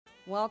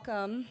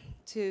Welcome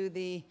to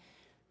the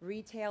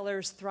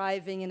Retailers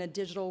Thriving in a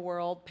Digital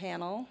World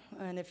panel.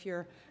 And if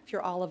you're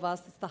all of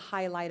us, it's the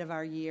highlight of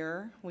our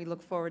year. We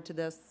look forward to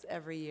this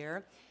every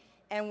year.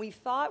 And we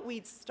thought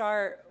we'd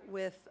start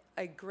with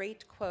a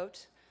great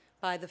quote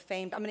by the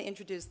famed, I'm going to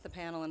introduce the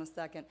panel in a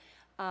second.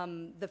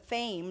 The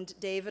famed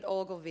David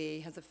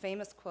Ogilvy has a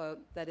famous quote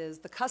that is,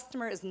 "The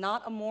customer is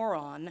not a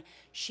moron,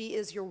 she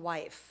is your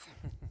wife."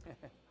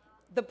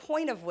 The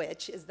point of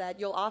which is that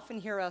you'll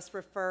often hear us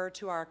refer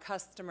to our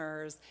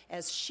customers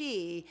as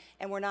she,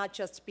 and we're not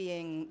just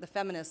being the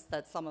feminists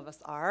that some of us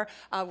are,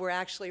 we're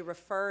actually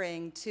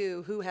referring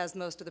to who has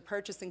most of the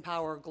purchasing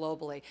power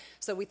globally.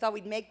 So we thought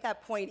we'd make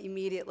that point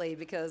immediately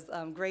because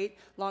great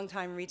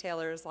longtime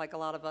retailers, like a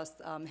lot of us,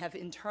 have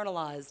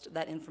internalized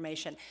that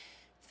information.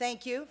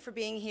 Thank you for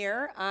being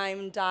here.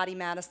 I'm Dottie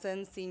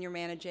Mattison, Senior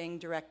Managing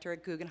Director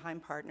at Guggenheim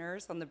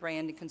Partners. I'm the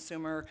Brand and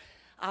Consumer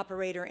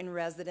Operator in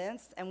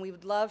Residence, and we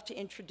would love to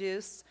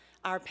introduce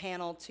our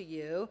panel to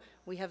you.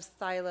 We have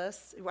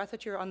Silas. I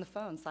thought you were on the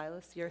phone,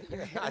 Silas. You're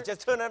here. I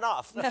just turned it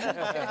off.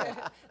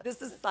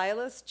 This is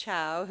Silas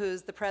Chou,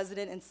 who's the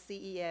president and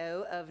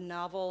CEO of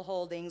Novel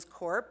Holdings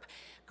Corp.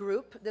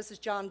 Group. This is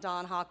John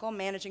Danhakl,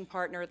 managing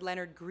partner at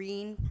Leonard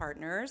Green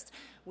Partners.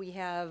 We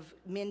have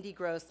Mindy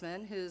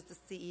Grossman, who's the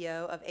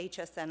CEO of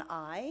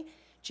HSNi.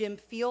 Jim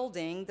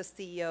Fielding, the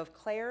CEO of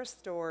Claire's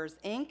Stores,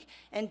 Inc.,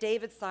 and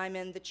David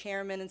Simon, the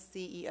chairman and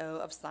CEO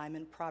of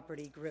Simon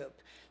Property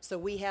Group. So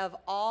we have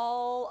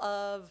all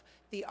of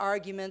the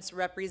arguments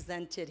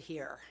represented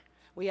here.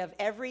 We have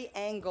every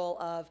angle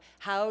of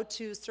how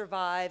to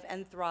survive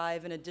and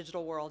thrive in a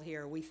digital world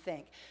here, we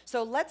think.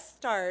 So let's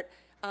start.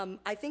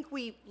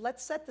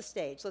 Let's set the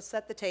stage. Let's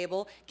set the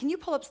table. Can you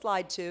pull up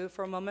slide 2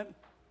 for a moment?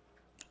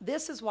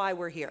 This is why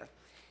we're here.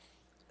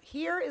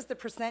 Here is the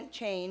percent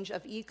change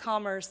of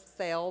e-commerce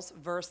sales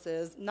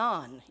versus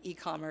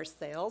non-e-commerce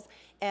sales.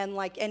 And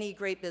like any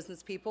great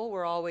business people,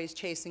 we're always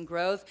chasing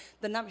growth.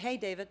 Hey,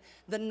 David.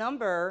 The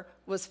number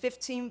was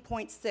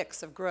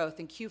 15.6 of growth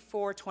in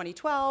Q4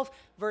 2012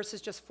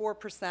 versus just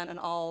 4% in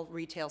all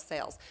retail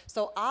sales.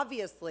 So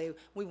obviously,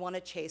 we want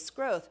to chase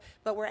growth.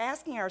 But we're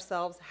asking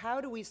ourselves, how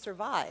do we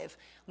survive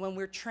when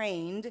we're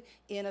trained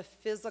in a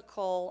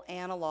physical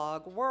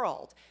analog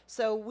world?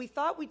 So we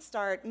thought we'd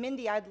start.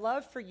 Mindy, I'd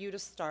love for you to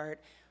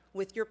start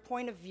with your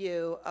point of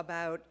view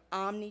about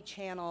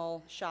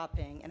omni-channel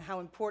shopping and how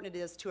important it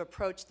is to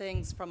approach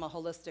things from a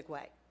holistic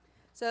way.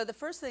 So the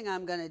first thing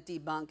I'm going to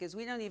debunk is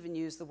we don't even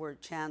use the word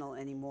channel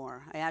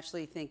anymore. I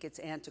actually think it's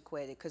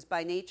antiquated because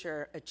by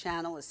nature, a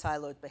channel is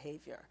siloed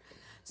behavior.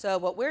 So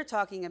what we're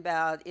talking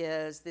about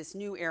is this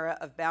new era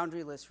of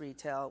boundaryless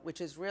retail, which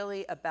is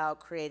really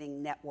about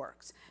creating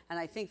networks. And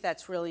I think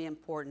that's really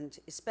important,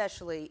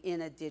 especially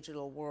in a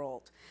digital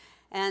world.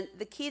 And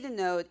the key to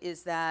note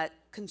is that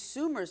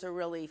consumers are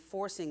really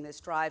forcing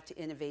this drive to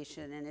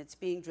innovation, and it's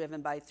being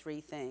driven by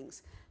 3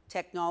 things: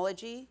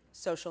 technology,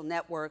 social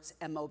networks,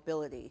 and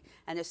mobility.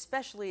 And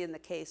especially in the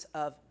case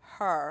of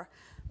her,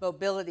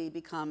 mobility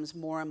becomes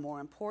more and more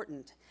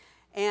important.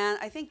 And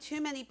I think too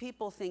many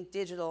people think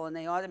digital, and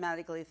they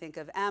automatically think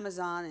of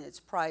Amazon and its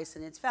price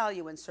and its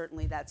value, and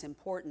certainly that's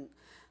important.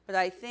 But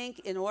I think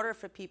in order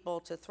for people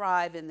to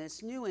thrive in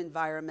this new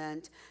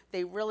environment,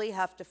 they really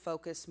have to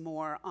focus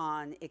more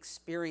on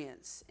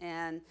experience.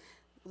 And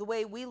the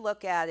way we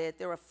look at it,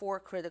 there are 4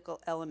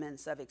 critical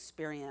elements of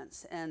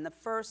experience. And the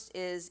first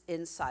is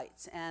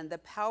insights. And the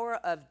power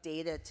of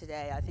data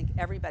today, I think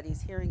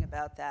everybody's hearing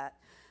about that.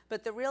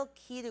 But the real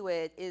key to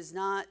it is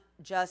not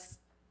just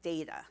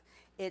data.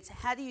 It's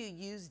how do you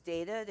use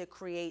data to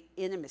create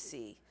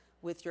intimacy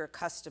with your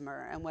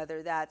customer, and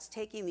whether that's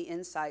taking the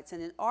insights.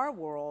 And in our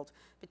world,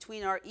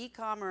 between our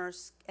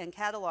e-commerce and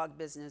catalog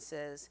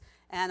businesses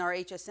and our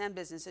HSN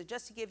businesses,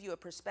 just to give you a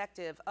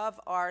perspective, of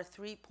our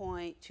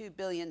 $3.2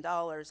 billion,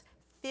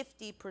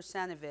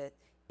 50% of it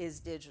is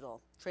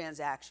digital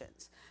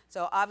transactions.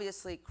 So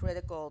obviously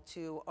critical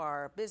to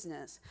our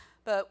business.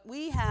 But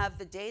we have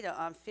the data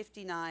on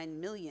 59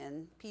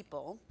 million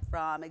people,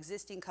 from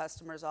existing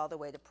customers all the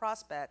way to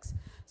prospects.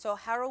 So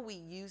how are we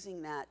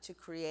using that to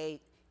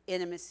create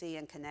intimacy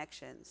and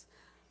connections?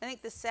 I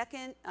think the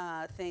second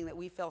thing that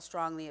we feel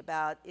strongly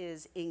about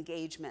is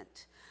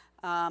engagement.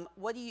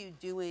 What are you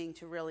doing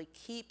to really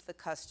keep the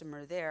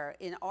customer there?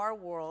 In our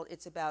world,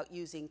 it's about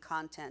using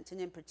content,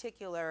 and in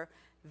particular,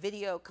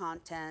 video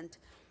content,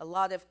 a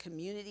lot of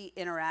community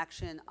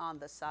interaction on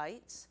the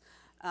sites.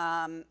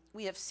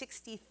 We have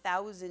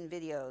 60,000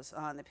 videos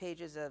on the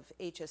pages of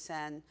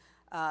HSN.com,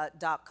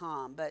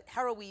 but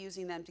how are we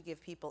using them to give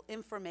people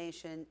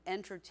information,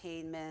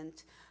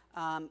 entertainment,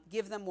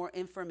 give them more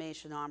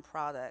information on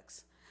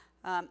products?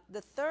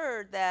 The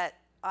third that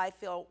I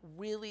feel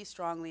really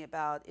strongly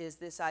about is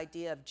this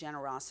idea of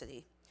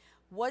generosity.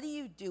 What are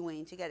you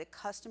doing to get a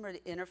customer to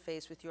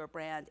interface with your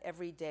brand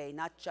every day,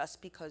 not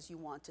just because you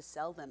want to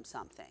sell them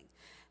something?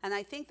 And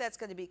I think that's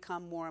going to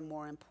become more and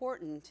more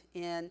important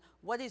in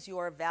what is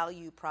your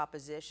value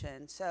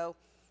proposition. So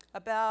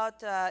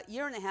about a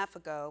year and a half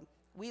ago,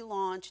 we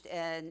launched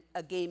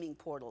a gaming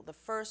portal, the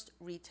first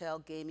retail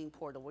gaming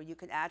portal where you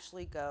can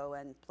actually go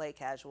and play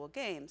casual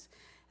games.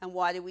 And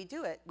why did we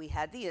do it? We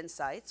had the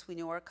insights. We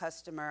knew our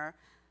customer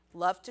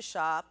loved to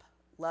shop,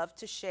 loved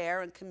to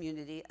share in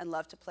community, and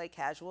loved to play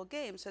casual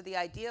games. So the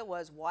idea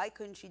was, why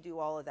couldn't she do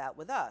all of that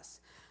with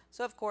us?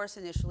 So of course,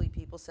 initially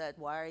people said,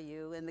 why are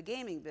you in the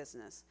gaming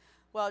business?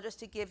 Well, just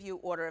to give you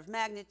order of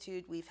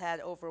magnitude, we've had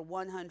over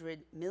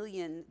 100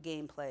 million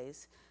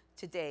gameplays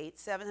to date,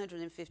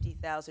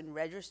 750,000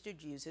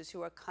 registered users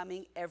who are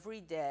coming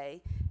every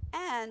day.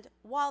 And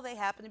while they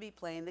happen to be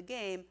playing the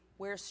game,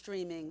 we're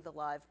streaming the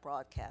live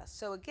broadcast.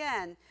 So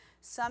again,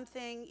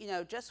 something,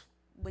 just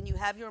when you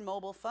have your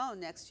mobile phone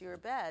next to your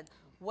bed,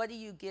 what are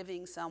you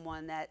giving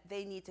someone that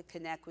they need to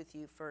connect with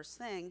you first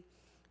thing?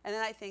 And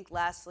then I think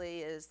lastly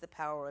is the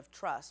power of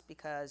trust,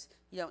 because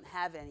you don't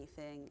have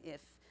anything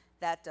if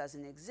that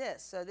doesn't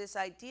exist. So this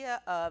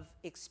idea of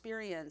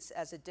experience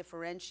as a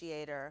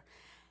differentiator,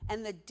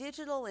 and the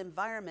digital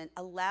environment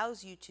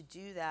allows you to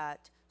do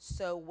that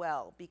so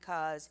well,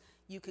 because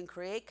you can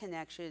create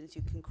connections,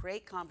 you can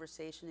create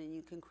conversation, and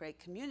you can create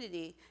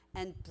community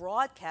and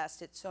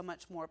broadcast it so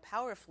much more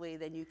powerfully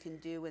than you can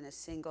do in a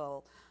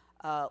single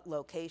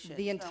location.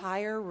 The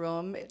entire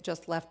room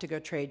just left to go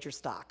trade your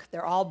stock.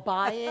 They're all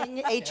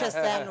buying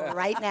HSN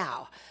right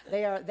now.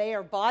 They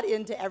are bought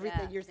into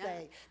everything you're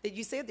saying. That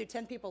you said there are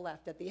 10 people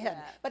left at the end.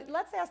 But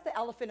let's ask the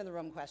elephant in the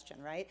room question,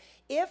 right?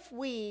 If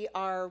we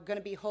are going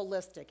to be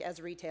holistic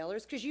as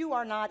retailers, because you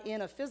are not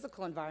in a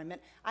physical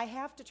environment, I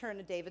have to turn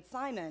to David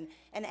Simon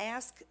and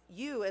ask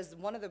you, as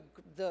one of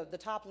the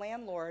top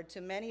landlord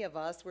to many of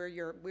us, we're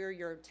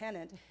your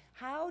tenant.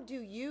 How do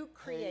you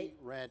create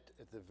rent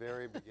at the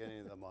very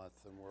beginning of the month,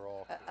 and we're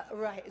all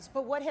right?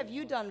 But what have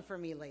you done for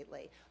me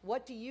lately?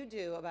 What do you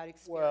do about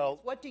experience? Well,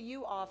 what do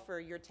you offer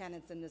your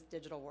tenants in this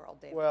digital world,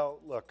 David? Well,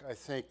 look, I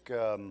think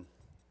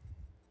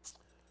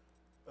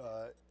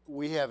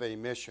we have a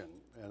mission,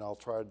 and I'll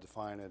try to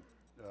define it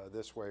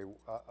this way.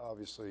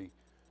 Obviously,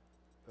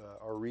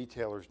 our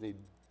retailers need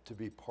to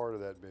be part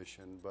of that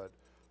mission, but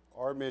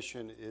our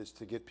mission is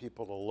to get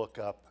people to look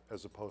up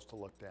as opposed to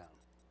look down.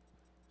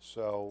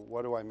 So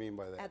what do I mean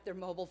by that? At their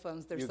mobile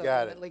phones, they're You so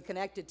got intimately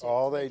connected to.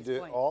 All they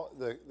do,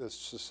 the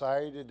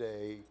society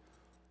today,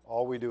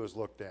 all we do is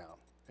look down.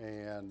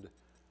 And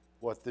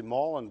what the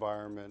mall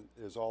environment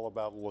is all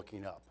about,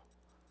 looking up.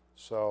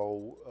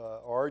 So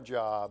our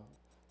job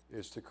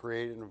is to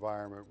create an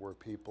environment where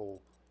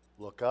people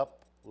look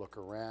up, look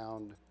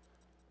around,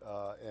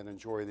 and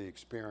enjoy the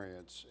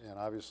experience. And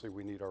obviously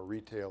we need our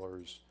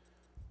retailers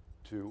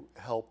to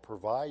help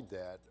provide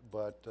that.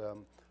 But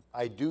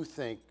I do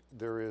think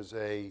there is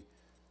a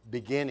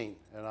beginning,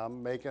 and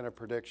I'm making a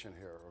prediction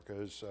here,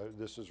 because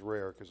this is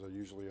rare, because I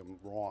usually am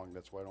wrong.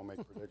 That's why I don't make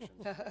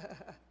predictions.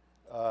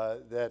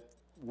 That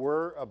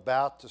we're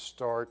about to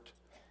start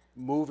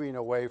moving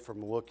away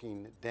from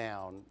looking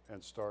down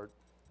and start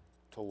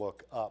to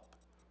look up.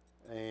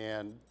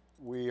 And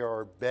we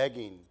are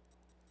begging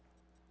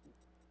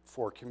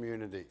for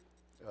community.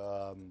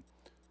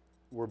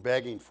 We're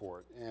begging for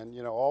it. And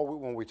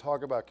when we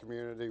talk about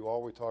community,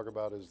 all we talk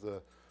about is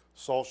the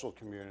social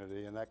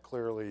community, and that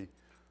clearly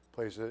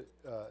plays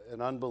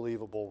an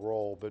unbelievable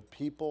role. But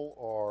people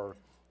are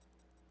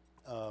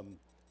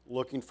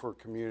looking for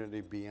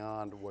community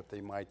beyond what they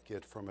might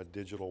get from a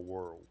digital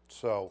world.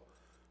 So,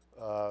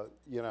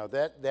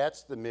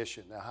 that's the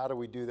mission. Now, how do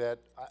we do that?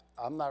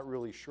 I'm not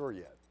really sure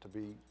yet, to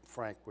be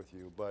frank with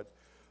you, but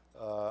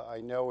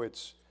I know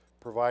it's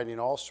providing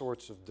all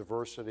sorts of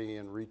diversity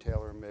in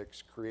retailer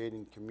mix,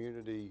 creating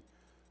community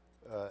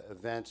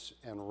events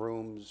and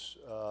rooms,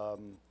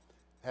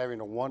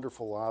 having a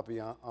wonderful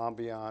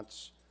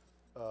ambiance,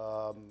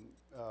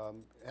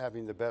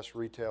 having the best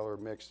retailer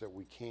mix that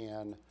we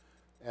can.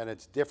 And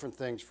it's different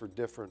things for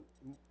different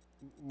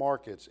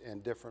markets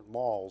and different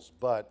malls.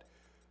 But,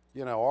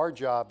 our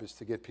job is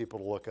to get people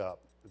to look up.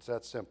 It's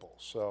that simple.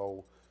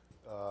 So.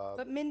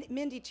 But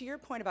Mindy, to your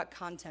point about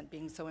content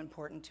being so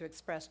important to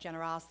express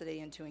generosity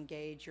and to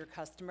engage your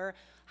customer,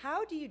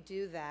 how do you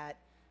do that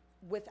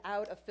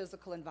without a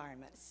physical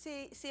environment?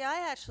 See,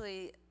 I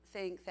actually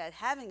think that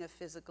having a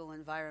physical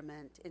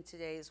environment in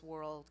today's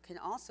world can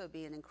also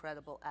be an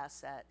incredible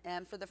asset.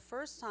 And for the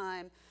first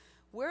time,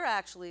 we're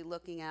actually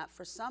looking at,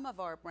 for some of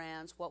our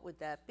brands, what would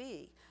that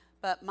be?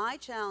 But my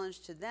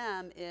challenge to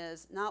them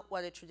is not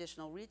what a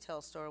traditional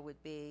retail store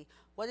would be.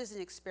 What is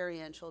an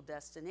experiential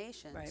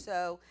destination? Right.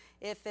 So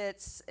if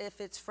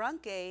it's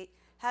front gate,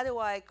 how do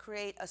I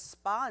create a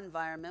spa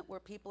environment where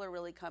people are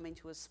really coming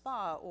to a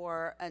spa,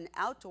 or an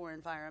outdoor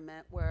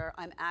environment where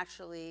I'm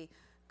actually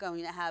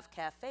going to have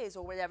cafes,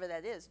 or whatever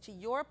that is? To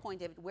your point,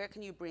 David, where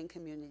can you bring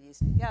communities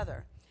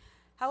together?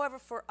 However,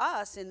 for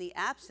us, in the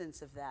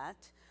absence of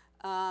that,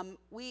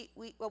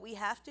 what we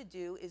have to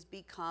do is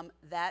become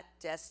that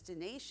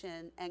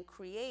destination and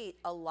create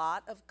a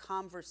lot of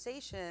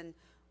conversation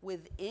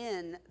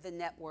within the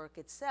network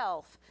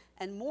itself,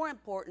 and more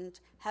important,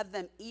 have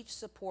them each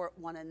support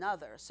one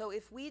another. So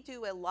if we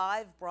do a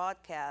live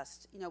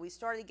broadcast, you know, we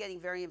started getting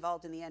very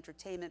involved in the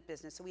entertainment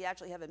business, so we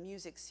actually have a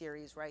music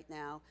series right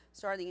now.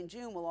 Starting in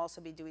June, we'll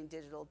also be doing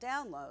digital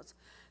downloads.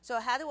 So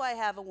how do I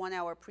have a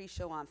 1-hour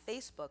pre-show on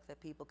Facebook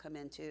that people come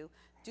into,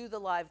 do the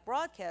live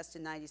broadcast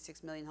in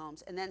 96 million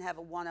homes, and then have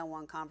a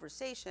one-on-one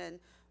conversation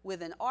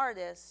with an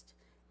artist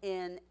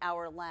in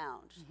our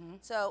lounge?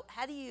 So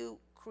how do you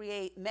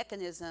create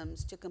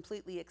mechanisms to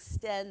completely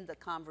extend the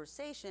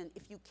conversation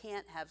if you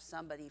can't have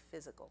somebody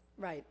physical?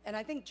 Right. And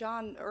I think,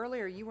 John,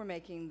 earlier you were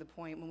making the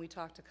point when we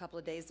talked a couple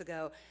of days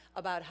ago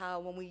about how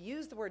when we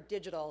use the word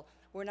digital,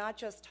 we're not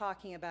just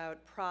talking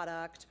about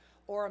product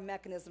or a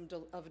mechanism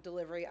of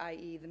delivery,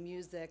 i.e. the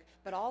music,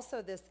 but also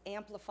this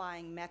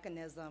amplifying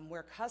mechanism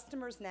where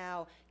customers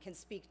now can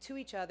speak to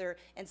each other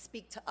and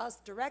speak to us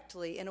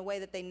directly in a way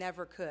that they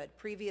never could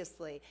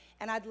previously.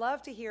 And I'd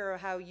love to hear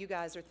how you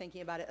guys are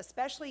thinking about it,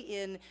 especially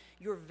in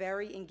your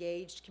very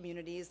engaged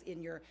communities,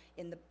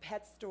 in the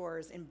pet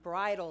stores, in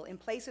bridal, in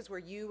places where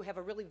you have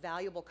a really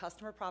valuable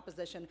customer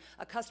proposition,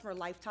 a customer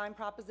lifetime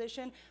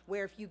proposition,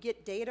 where if you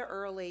get data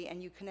early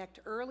and you connect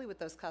early with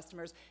those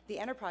customers, the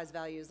enterprise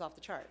value is off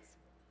the charts.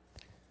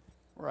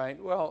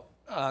 Right. Well,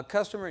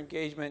 customer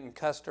engagement and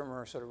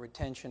customer sort of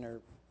retention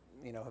are,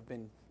 you know, have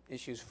been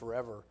issues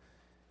forever.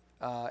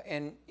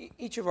 And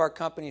each of our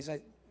companies,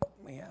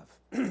 we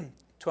have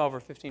 12 or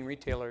 15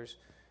 retailers,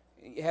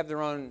 have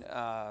their own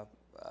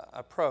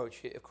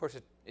approach. Of course,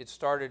 it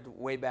started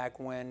way back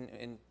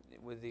when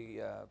with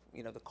the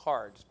you know, the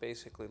cards,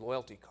 basically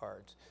loyalty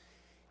cards,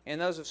 and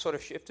those have sort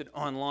of shifted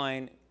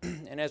online.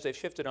 And as they've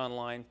shifted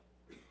online,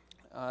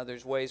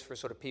 there's ways for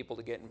sort of people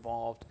to get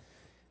involved.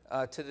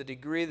 To the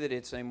degree that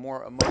it's a more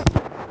told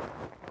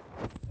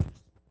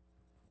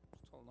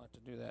not to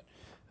do that,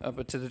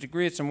 but to the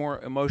degree it's a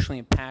more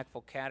emotionally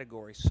impactful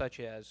category,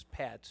 such as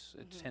pets,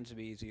 it tends to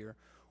be easier,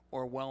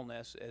 or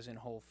wellness, as in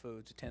Whole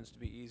Foods, it tends to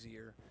be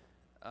easier.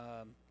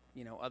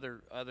 You know,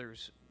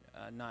 others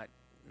not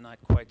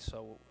quite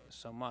so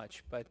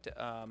much, but.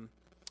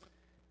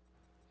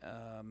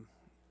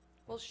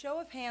 Well, show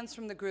of hands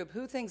from the group,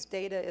 who thinks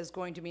data is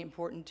going to be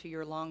important to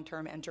your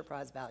long-term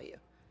enterprise value?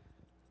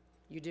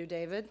 You do,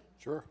 David?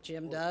 Sure.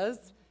 Jim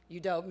does? You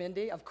don't,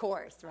 Mindy? Of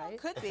course, right?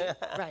 Could be.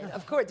 Right,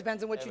 of course.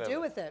 Depends on what you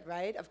do with it,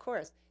 right? Of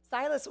course.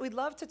 Silas, we'd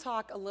love to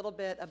talk a little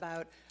bit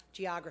about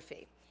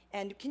geography.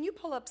 And can you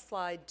pull up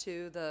slide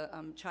 2, the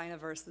China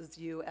versus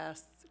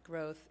U.S.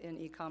 growth in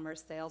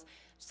e-commerce sales?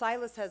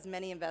 Silas has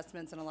many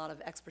investments and a lot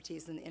of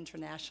expertise in the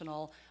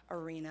international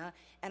arena.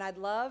 And I'd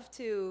love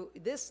to,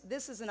 this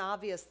is an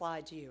obvious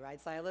slide to you,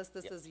 right, Silas?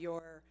 This is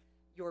your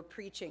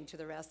preaching to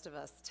the rest of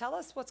us. Tell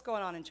us what's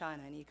going on in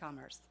China in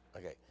e-commerce.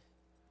 Okay.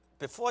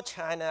 Before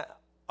China,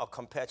 or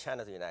compare China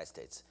to the United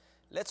States,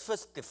 let's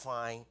first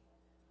define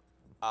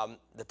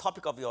the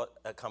topic of your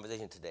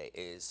conversation today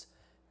is,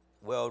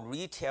 will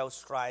retail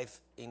strive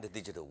in the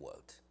digital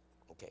world?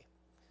 Okay.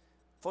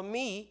 For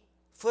me,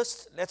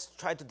 first, let's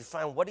try to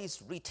define what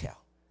is retail.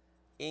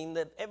 In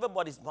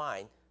everybody's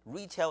mind,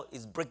 retail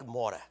is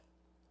brick-and-mortar.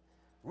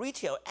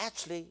 Retail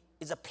actually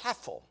is a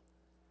platform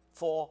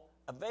for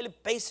a very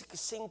basic,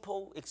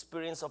 simple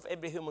experience of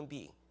every human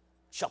being,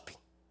 shopping.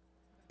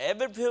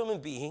 Every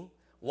human being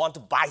wants to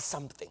buy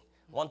something,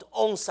 want to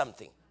own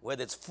something,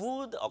 whether it's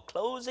food or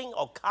clothing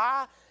or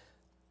car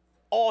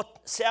or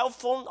cell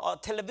phone or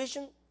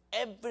television.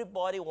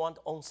 Everybody wants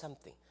to own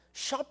something.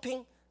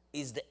 Shopping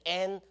is the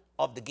end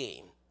of the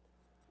game,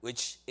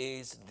 which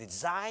is the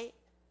desire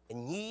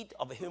and need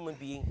of a human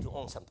being to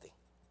own something.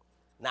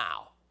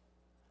 Now,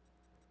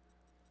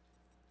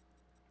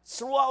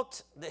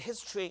 throughout the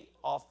history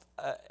of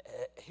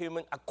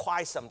human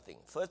acquire something,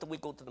 first we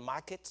go to the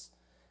markets,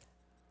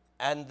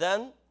 and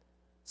then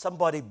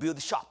somebody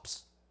build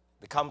shops,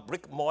 become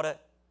brick-and-mortar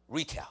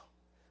retail.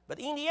 But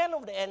in the end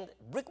of the end,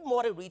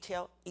 brick-and-mortar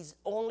retail is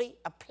only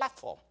a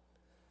platform.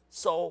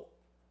 So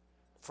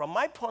from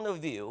my point of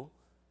view,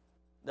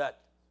 that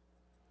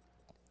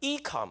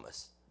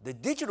e-commerce, the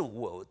digital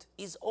world,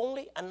 is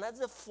only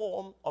another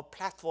form or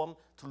platform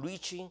to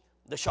reaching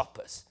the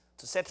shoppers,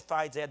 to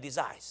satisfy their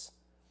desires.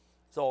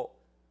 So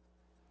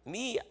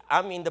me,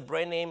 I'm in the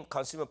brand name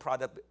consumer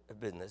product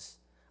business.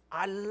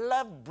 I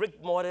love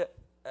brick-and-mortar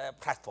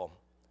platform,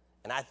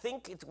 and I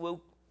think it will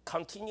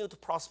continue to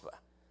prosper.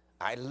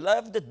 I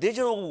love the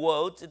digital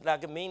world,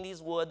 like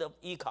Mindy's world of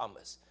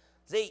e-commerce.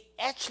 They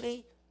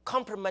actually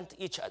complement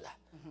each other.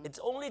 It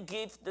only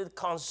gives the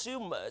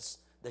consumers,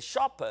 the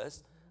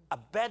shoppers, a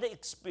better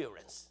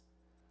experience.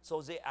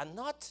 So they are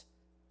not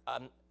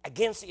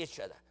against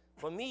each other.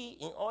 For me,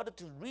 in order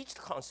to reach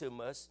the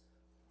consumers,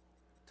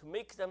 to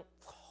make them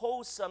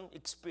wholesome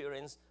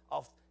experience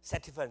of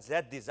satisfying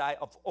their desire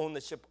of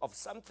ownership of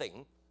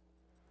something,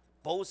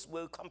 both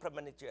will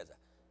complement each other.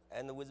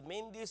 And with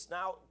Mindy's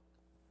now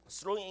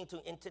throwing into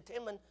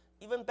entertainment,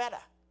 even better.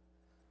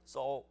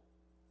 So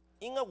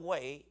in a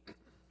way,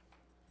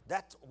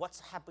 that's what's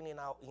happening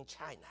now in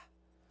China.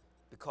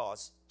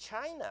 Because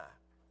China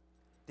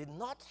did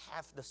not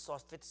have the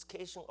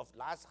sophistication of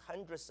last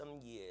 100-some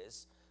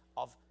years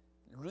of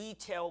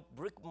retail,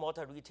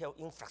 brick-and-mortar retail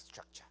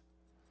infrastructure.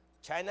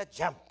 China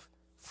jumped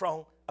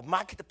from a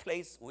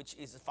marketplace, which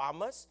is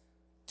farmers,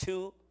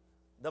 to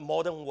the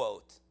modern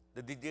world,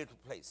 the digital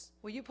place.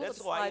 Will you pull up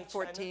That's why in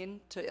slide 14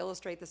 to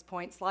illustrate this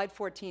point? Slide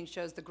 14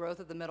 shows the growth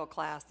of the middle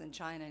class in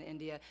China and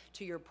India.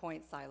 To your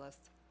point, Silas.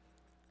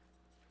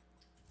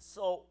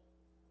 So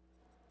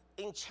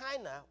in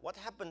China, what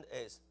happened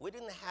is we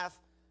didn't have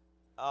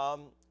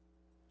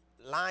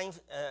line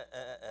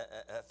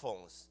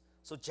phones,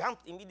 so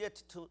jumped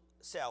immediately to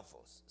cell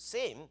phones.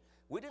 Same,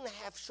 we didn't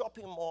have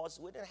shopping malls,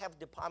 we didn't have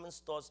department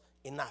stores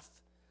enough.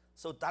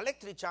 So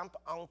directly jump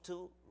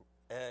onto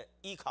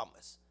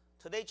e-commerce.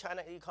 Today,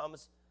 China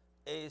e-commerce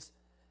is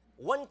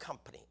one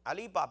company.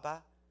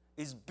 Alibaba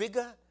is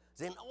bigger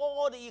than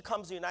all the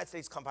e-commerce in the United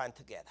States combined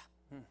together.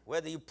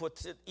 Whether you put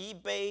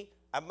eBay,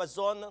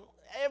 Amazon,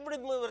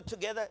 everything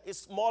together is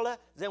smaller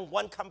than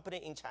one company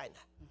in China.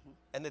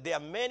 And there are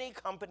many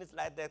companies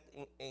like that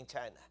in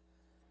China.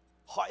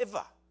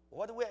 However,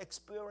 what we're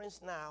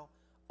experiencing now,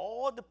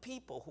 all the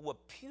people who were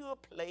pure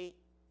play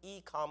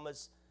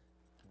e-commerce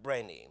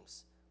brand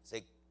names,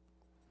 they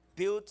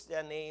built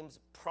their names,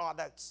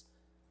 products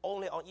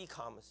only on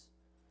e-commerce.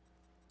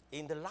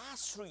 In the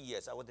last 3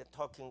 years, I was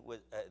talking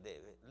with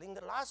David, in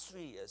the last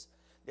 3 years,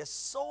 there's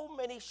so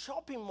many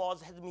shopping malls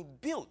that have been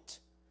built.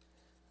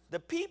 The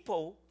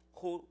people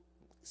who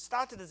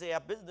started their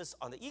business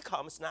on the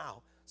e-commerce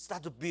now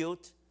start to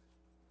build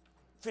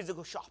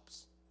physical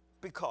shops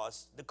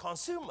because the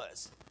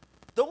consumers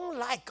don't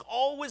like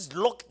always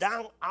look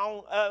down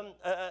on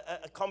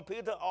a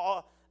computer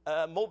or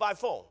a mobile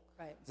phone.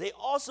 Right. They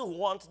also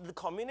want the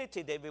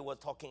community David was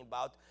talking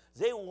about.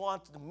 They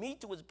want to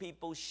meet with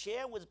people,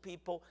 share with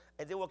people,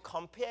 and they will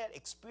compare,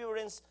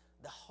 experience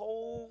the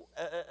whole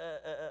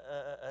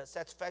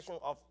satisfaction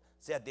of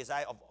their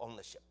desire of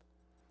ownership.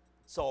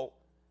 So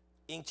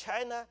in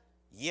China,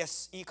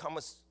 yes,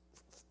 e-commerce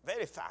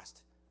very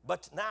fast,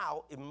 but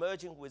now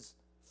emerging with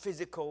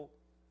physical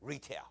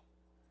retail.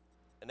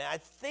 And I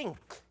think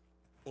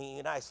in the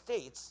United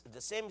States,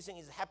 the same thing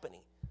is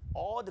happening.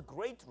 All the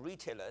great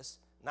retailers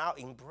now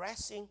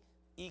embracing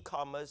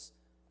e-commerce,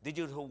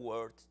 digital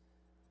world,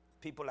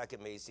 people like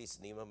Macy's,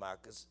 Neiman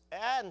Marcus,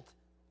 and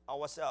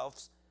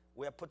ourselves,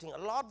 we are putting a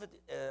lot of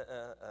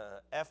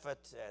effort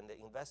and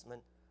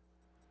investment.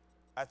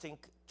 I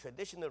think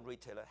traditional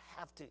retailers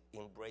have to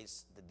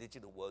embrace the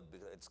digital world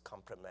because it's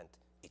complement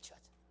each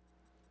other.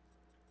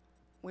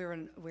 We're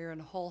in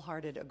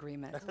wholehearted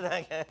agreement.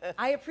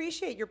 I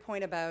appreciate your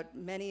point about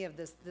many of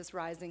this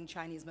rising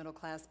Chinese middle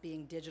class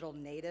being digital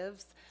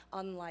natives,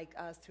 unlike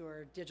us who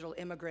are digital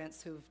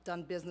immigrants who've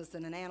done business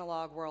in an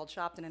analog world,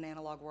 shopped in an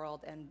analog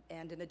world, and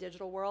in a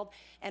digital world.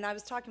 And I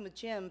was talking with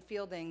Jim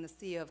Fielding, the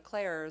CEO of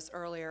Claire's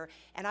earlier,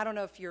 and I don't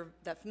know if you're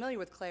that familiar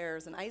with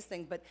Claire's and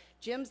icing, but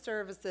Jim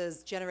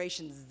services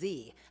Generation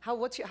Z. How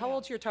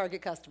old's your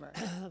target customer?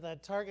 The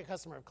target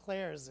customer of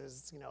Claire's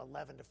is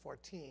 11 to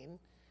 14.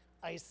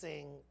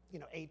 Icing,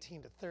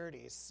 18 to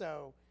 30.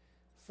 So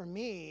for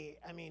me,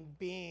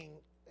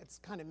 it's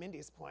kind of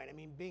Mindy's point.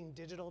 Being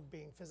digital,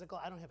 being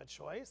physical, I don't have a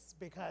choice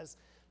because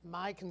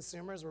my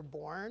consumers were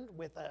born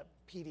with a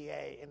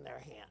PDA in their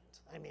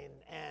hand.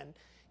 And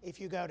if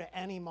you go to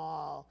any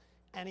mall,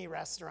 any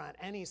restaurant,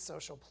 any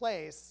social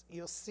place,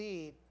 you'll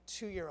see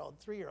 2-year-old,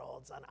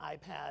 3-year-olds on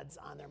iPads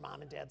on their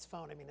mom and dad's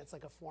phone. It's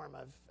like a form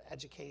of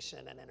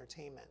education and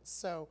entertainment.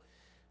 So,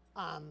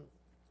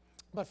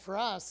 but for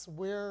us,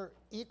 we're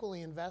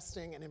equally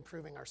investing in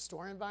improving our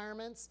store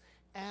environments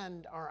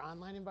and our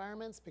online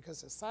environments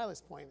because, as Silas'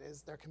 point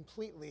is, they're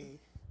completely,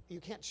 you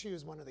can't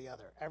choose one or the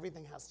other.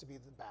 Everything has to be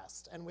the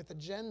best. And with the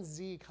Gen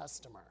Z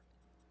customer,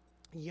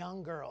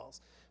 young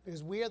girls,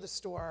 because we are the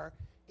store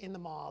in the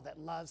mall that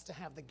loves to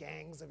have the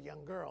gangs of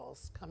young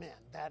girls come in.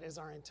 That is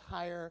our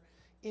entire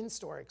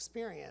in-store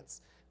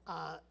experience.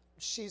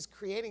 She's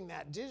creating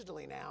that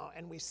digitally now,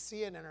 and we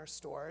see it in our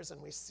stores, and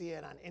we see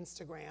it on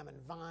Instagram and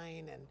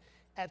Vine and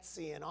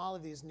Etsy and all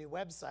of these new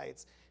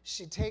websites.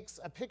 She takes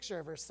a picture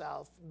of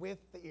herself with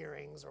the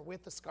earrings or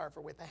with the scarf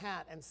or with the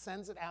hat and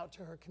sends it out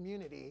to her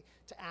community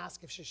to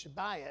ask if she should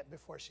buy it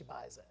before she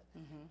buys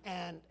it.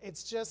 And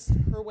it's just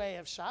her way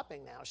of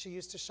shopping now. She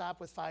used to shop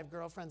with 5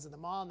 girlfriends in the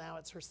mall. Now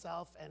it's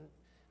herself and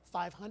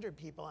 500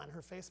 people on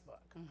her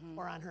Facebook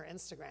or on her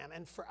Instagram.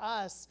 And for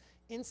us,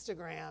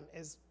 Instagram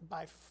is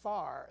by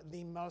far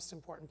the most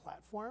important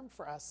platform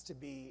for us to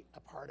be a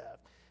part of.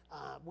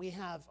 We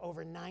have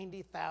over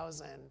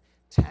 90,000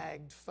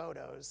 tagged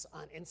photos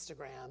on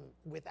Instagram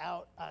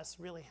without us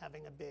really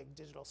having a big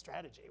digital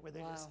strategy, where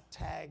they just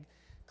tag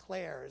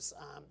Claire's,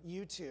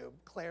 YouTube,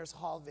 Claire's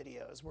haul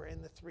videos. We're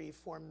in the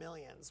 3-4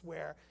 millions,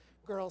 where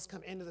girls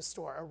come into the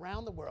store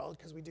around the world,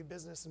 because we do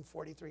business in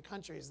 43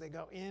 countries. They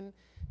go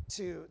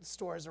into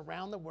stores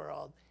around the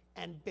world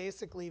and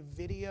basically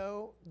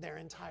video their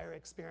entire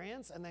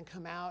experience and then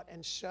come out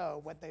and show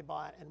what they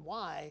bought and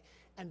why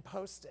and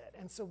post it.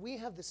 And so we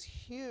have this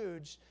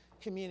huge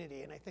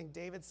community, and I think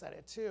David said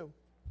it too,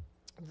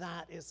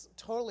 that is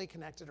totally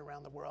connected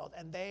around the world,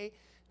 and they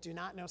do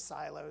not know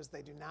silos.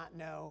 They do not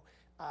know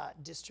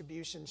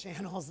distribution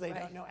channels. They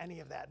don't know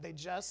any of that. They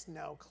just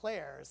know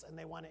Claire's, and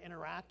they want to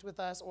interact with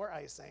us or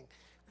icing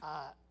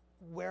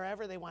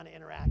wherever they want to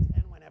interact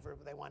and whenever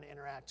they want to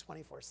interact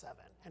 24/7.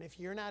 And if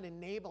you're not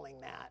enabling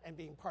that and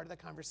being part of the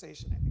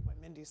conversation, I think what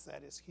Mindy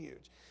said is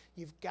huge.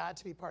 You've got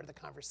to be part of the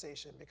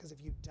conversation, because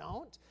if you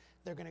don't,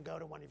 they're going to go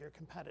to one of your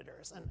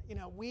competitors. And you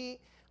know,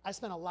 I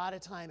spent a lot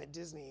of time at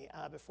Disney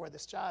before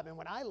this job, and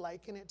what I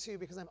liken it to,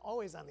 because I'm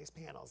always on these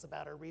panels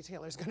about are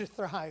retailers going to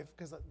thrive,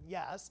 because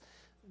yes,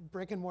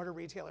 brick and mortar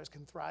retailers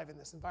can thrive in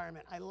this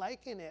environment. I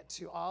liken it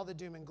to all the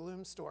doom and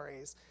gloom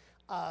stories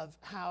of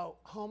how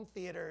home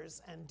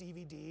theaters and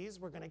DVDs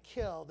were going to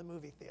kill the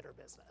movie theater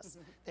business.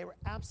 They were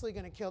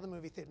absolutely going to kill the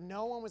movie theater.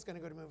 No one was going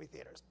to go to movie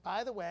theaters.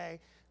 By the way,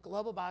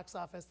 global box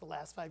office the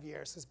last 5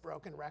 years has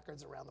broken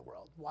records around the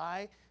world.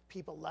 Why?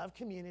 People love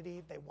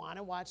community. They want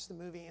to watch the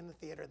movie in the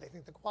theater. They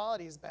think the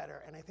quality is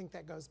better. And I think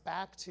that goes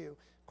back to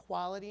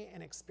quality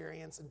and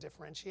experience and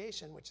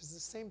differentiation, which is the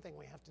same thing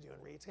we have to do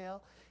in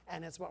retail.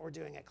 And it's what we're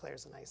doing at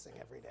Claire's and Icing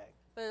every day.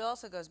 But it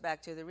also goes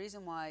back to the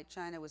reason why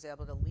China was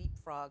able to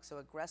leapfrog so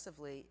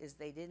aggressively is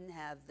they didn't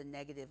have the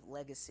negative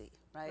legacy,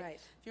 right?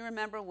 If you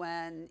remember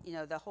when, you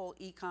know, the whole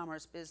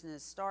e-commerce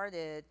business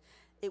started,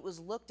 it was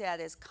looked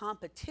at as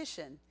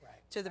competition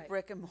to the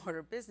brick and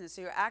mortar business.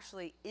 So you're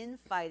actually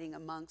infighting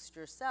amongst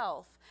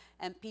yourself,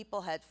 and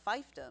people had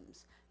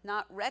fiefdoms,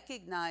 not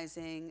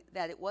recognizing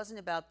that it wasn't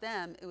about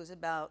them, it was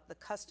about the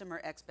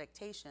customer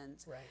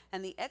expectations.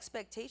 And the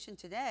expectation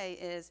today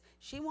is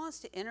she wants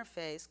to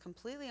interface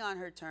completely on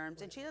her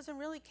terms, and she doesn't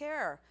really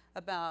care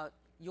about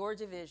your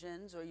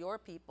divisions or your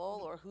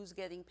people or who's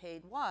getting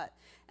paid what.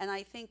 And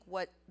I think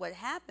what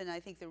happened, I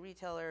think the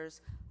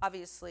retailers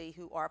obviously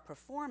who are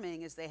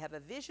performing is they have a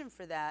vision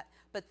for that,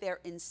 but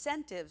their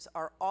incentives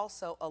are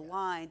also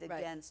aligned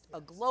against a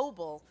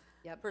global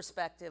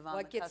perspective on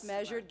what the gets customer.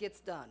 measured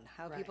gets done.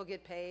 How people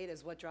get paid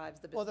is what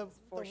drives the business.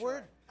 Well,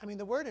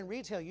 the word in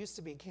retail used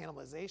to be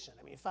cannibalization.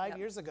 I mean, 5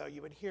 years ago,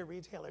 you would hear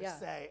retailers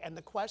say, and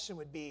the question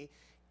would be,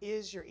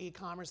 is your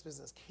e-commerce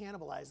business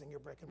cannibalizing your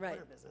brick and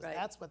mortar business?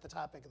 That's what the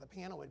topic of the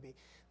panel would be.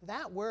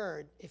 That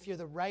word, if you're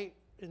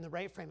in the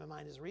right frame of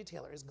mind as a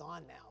retailer, is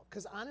gone now.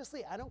 Because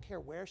honestly, I don't care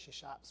where she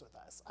shops with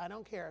us. I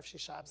don't care if she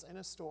shops in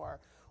a store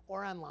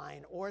or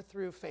online or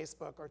through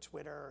Facebook or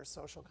Twitter or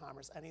social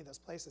commerce, any of those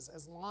places,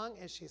 as long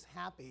as she's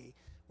happy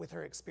with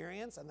her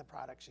experience and the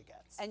product she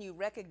gets. And you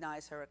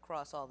recognize her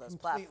across all those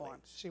Completely.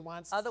 platforms. She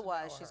wants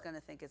Otherwise, to know she's her. going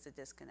to think it's a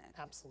disconnect.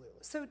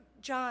 Absolutely. So,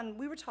 John,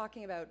 we were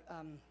talking about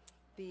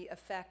the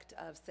effect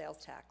of sales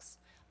tax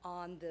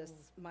on this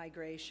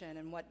migration,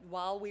 and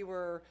while we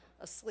were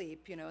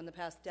asleep, you know, in the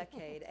past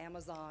decade,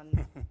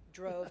 Amazon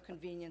drove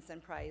convenience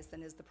and price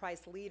and is the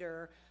price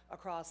leader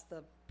across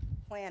the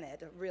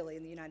planet, really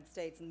in the United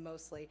States, and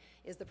mostly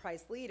is the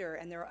price leader.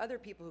 And there are other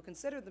people who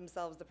consider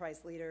themselves the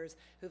price leaders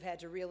who've had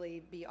to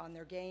really be on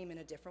their game in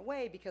a different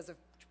way because of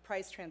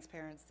price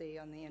transparency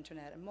on the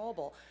internet and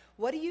mobile.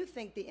 What do you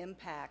think the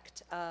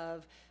impact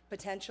of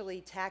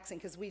potentially taxing,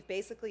 because we've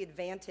basically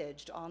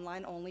advantaged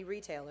online-only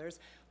retailers,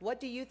 what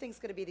do you think is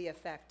going to be the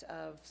effect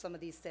of some of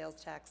these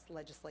sales tax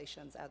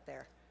legislations out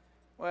there?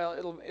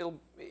 Well,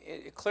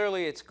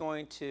 clearly it's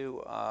going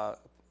to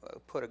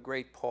put a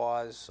great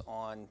pause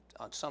on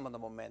some of the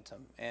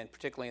momentum, and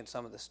particularly in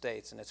some of the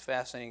states. And it's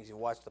fascinating as you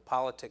watch the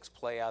politics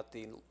play out.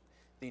 The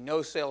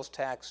no sales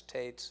tax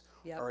states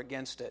are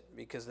against it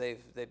because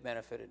they've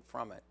benefited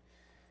from it.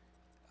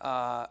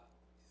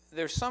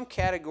 There's some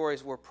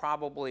categories where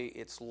probably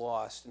it's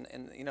lost,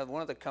 and you know,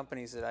 one of the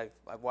companies that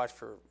I've watched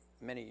for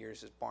many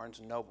years is Barnes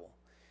 & Noble.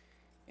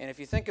 And if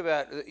you think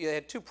about it, you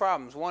had two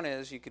problems. One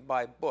is you could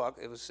buy a book.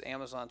 It was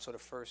Amazon's sort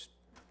of first,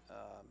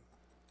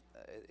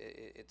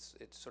 it's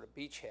sort of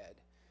beachhead.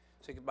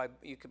 So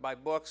you could buy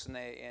books, and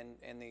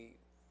the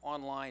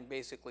online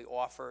basically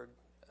offered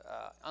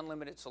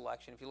unlimited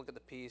selection. If you look at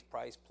the P's,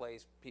 price,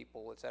 place,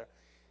 people, etc.,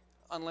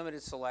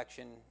 unlimited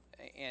selection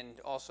and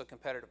also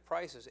competitive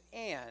prices.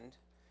 And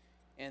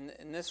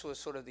this was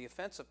sort of the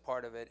offensive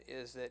part of it,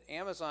 is that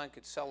Amazon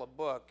could sell a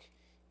book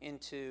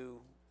into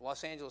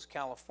Los Angeles,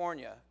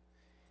 California,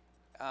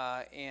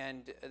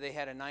 and they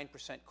had a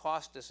 9%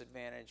 cost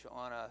disadvantage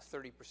on a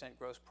 30%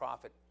 gross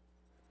profit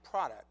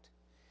product.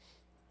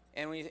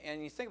 And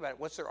when you think about it,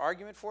 what's their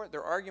argument for it?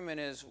 Their argument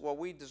is, well,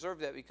 we deserve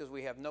that because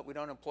we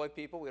don't employ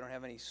people, we don't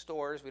have any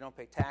stores, we don't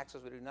pay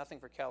taxes, we do nothing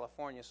for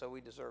California, so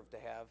we deserve to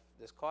have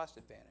this cost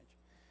advantage.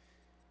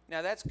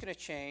 Now that's going to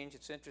change.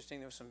 It's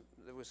interesting.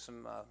 There was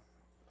some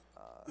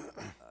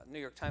New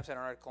York Times had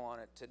an article on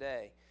it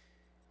today.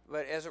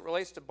 But as it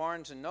relates to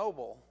Barnes &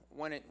 Noble,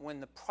 when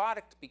the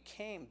product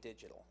became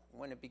digital,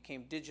 when it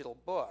became digital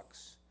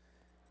books,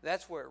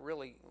 that's where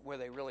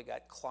they really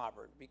got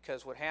clobbered,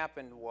 because what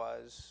happened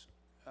was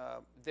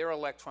their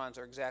electrons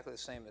are exactly the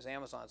same as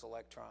Amazon's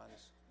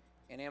electrons,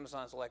 and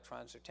Amazon's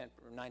electrons are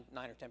 9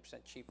 or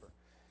 10% cheaper.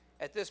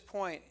 At this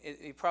point,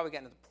 you've probably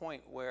gotten to the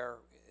point where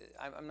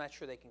I'm not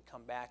sure they can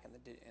come back in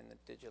the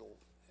digital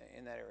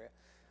in that area.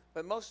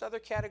 But most other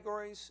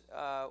categories,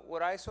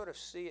 what I sort of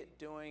see it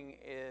doing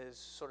is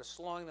sort of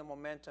slowing the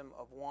momentum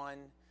of one.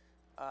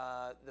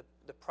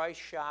 The price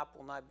shop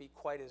will not be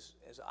quite as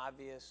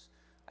obvious.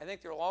 I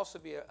think there will also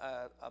be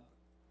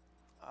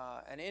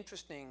an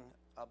interesting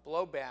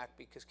blowback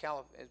because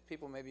as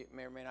people may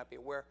or may not be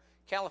aware,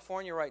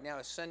 California right now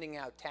is sending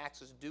out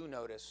taxes due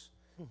notice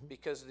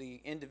because the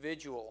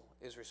individual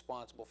is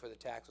responsible for the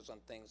taxes on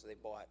things they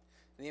bought.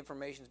 And the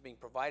information is being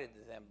provided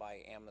to them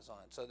by Amazon.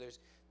 So there's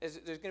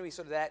going to be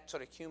sort of that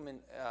sort of human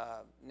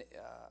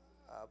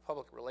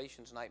public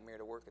relations nightmare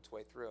to work its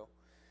way through.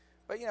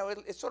 But you know,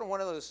 it's sort of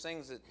one of those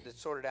things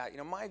that's sorted out. You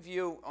know, my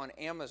view on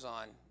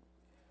Amazon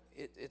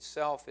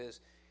itself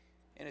is,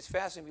 and it's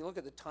fascinating if you look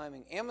at the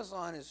timing.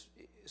 Amazon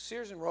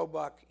Sears and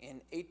Roebuck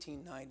in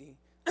 1890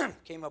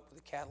 came up with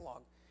a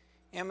catalog.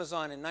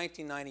 Amazon in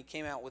 1990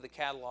 came out with a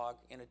catalog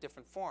in a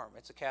different form.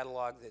 It's a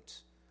catalog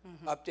that's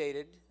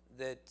updated,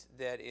 that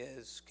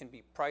can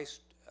be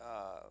priced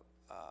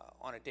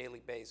on a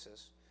daily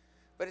basis.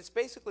 But it's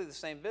basically the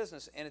same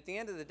business. And at the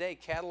end of the day,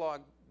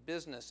 catalog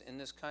business in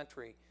this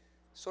country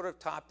sort of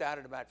topped out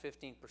at about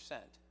 15%.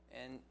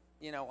 And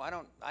you know,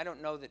 I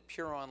don't know that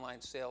pure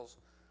online sales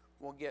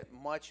will get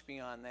much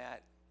beyond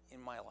that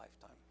in my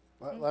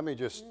lifetime. Let me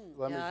just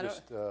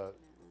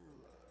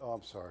oh,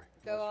 I'm sorry.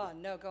 Go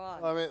on. No, go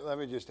on. Let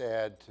me just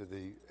add to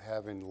the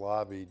having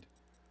lobbied,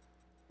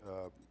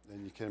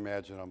 and you can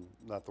imagine I'm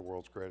not the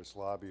world's greatest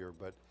lobbyer,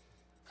 but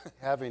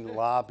having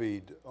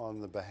lobbied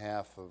on the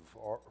behalf of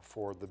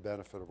for the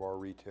benefit of our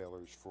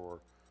retailers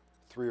for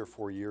 3 or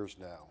 4 years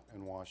now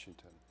in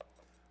Washington.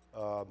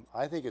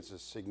 I think it's a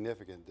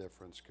significant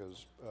difference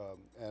because,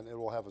 and it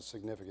will have a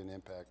significant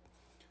impact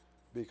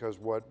because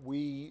what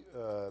we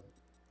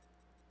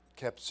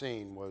kept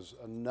seeing was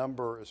a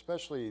number,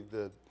 especially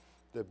the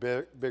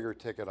bigger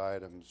ticket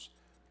items,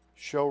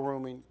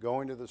 showrooming,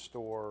 going to the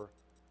store,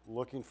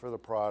 looking for the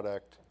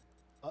product,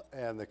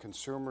 and the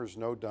consumer's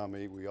no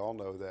dummy. We all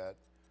know that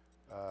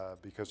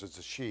because it's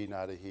a she,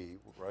 not a he,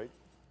 right?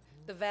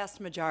 The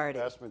vast majority.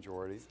 Vast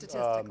majority.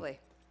 Statistically.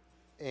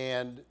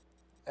 And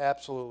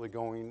absolutely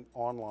going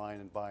online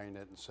and buying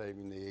it and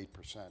saving the 8%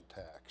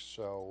 tax.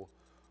 So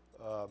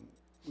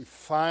we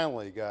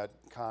finally got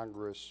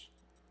Congress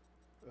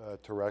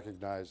to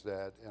recognize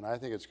that, and I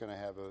think it's going to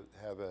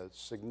have a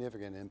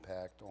significant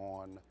impact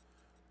on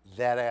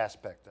that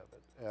aspect of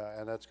it,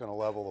 and that's going to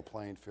level the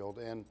playing field.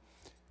 And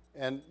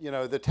you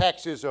know, the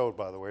tax is owed,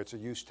 by the way. It's a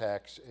use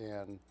tax,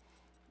 and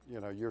you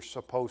know, you're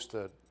supposed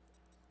to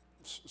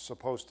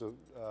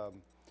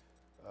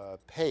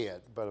pay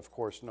it, but of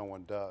course no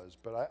one does.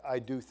 But I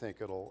do think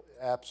it'll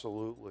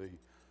absolutely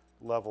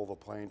level the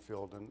playing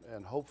field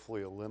and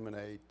hopefully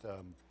eliminate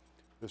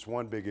this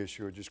one big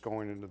issue of just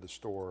going into the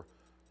store.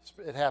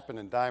 It happened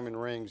in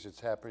diamond rings. It's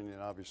happening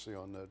obviously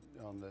on the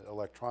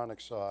electronic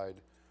side,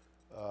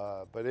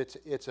 but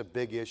it's a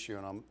big issue,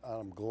 and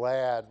I'm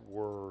glad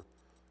we're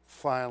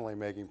finally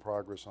making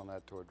progress on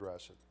that to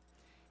address it.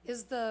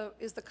 Is the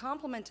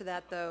complement to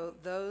that, though,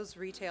 those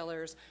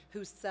retailers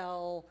who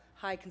sell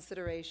high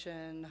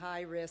consideration,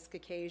 high risk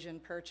occasion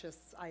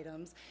purchase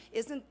items,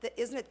 isn't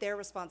it their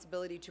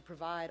responsibility to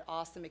provide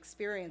awesome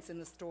experience in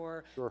the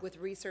store with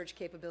research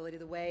capability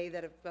the way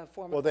that a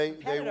former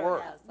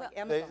competitor has, like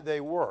Amazon? They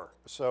were.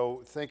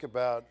 So think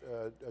about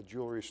a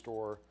jewelry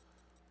store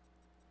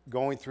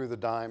going through the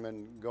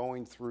diamond,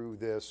 going through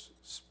this,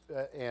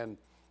 and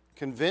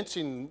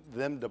convincing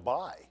them to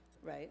buy.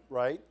 Right.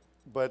 Right?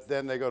 But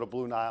then they go to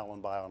Blue Nile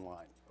and buy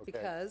online. Okay?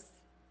 Because?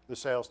 The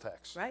sales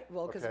tax. Right.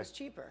 Well, because it was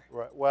cheaper.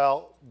 Right.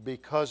 Well,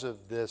 because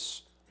of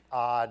this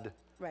odd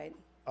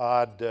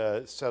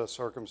set of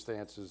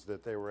circumstances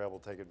that they were able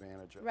to take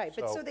advantage of. Right.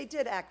 But so they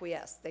did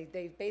acquiesce.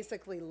 They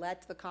basically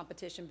let the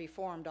competition be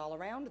formed all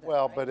around them.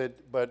 Well, right?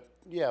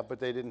 but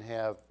they didn't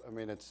have. I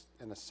mean, it's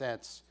in a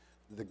sense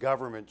the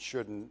government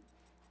shouldn't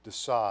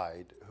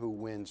decide who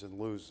wins and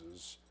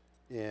loses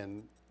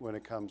when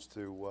it comes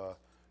to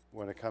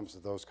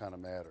those kind of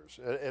matters.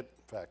 In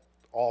fact,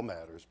 all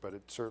matters, but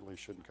it certainly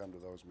shouldn't come to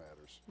those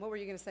matters. What were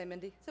you going to say,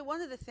 Mindy? So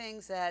one of the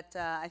things that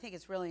I think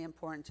it's really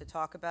important to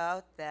talk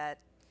about, that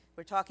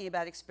we're talking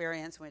about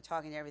experience, we're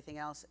talking everything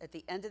else, at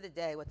the end of the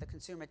day, what the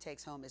consumer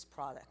takes home is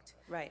product.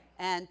 Right.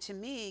 And to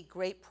me,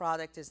 great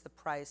product is the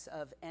price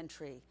of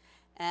entry.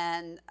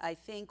 And I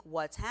think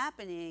what's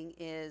happening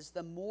is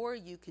the more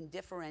you can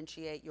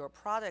differentiate your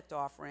product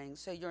offering,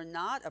 so you're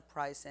not a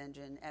price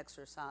engine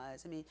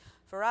exercise. I mean,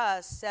 for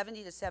us,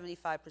 70 to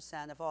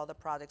 75% of all the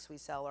products we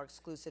sell are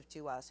exclusive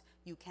to us.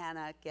 You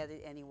cannot get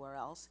it anywhere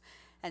else.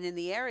 And in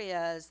the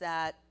areas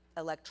that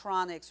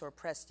electronics or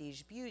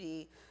prestige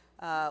beauty,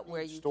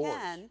 where you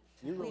can,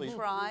 we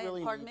try.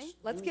 Pardon me?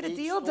 Let's get a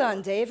deal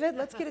done, David.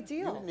 Let's get a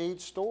deal. You need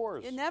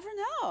stores. You never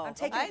know. I'm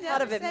taking it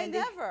out of it, Mindy.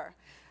 Never.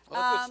 Well,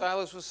 that's what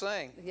Silas was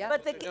saying. Yeah.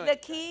 But the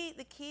key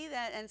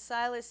that, and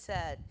Silas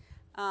said,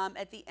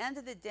 At the end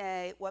of the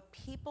day, what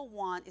people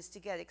want is to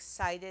get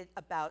excited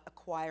about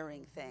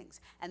acquiring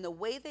things. And the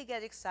way they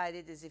get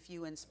excited is if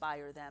you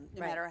inspire them,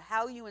 no matter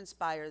how you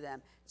inspire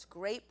them. It's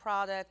great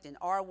product in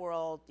our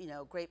world, you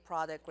know, great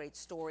product, great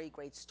story,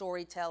 great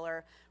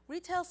storyteller.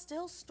 Retail's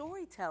still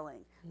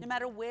storytelling, no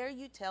matter where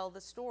you tell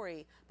the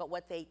story. But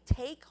what they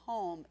take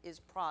home is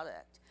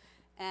product.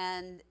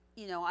 And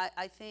you know,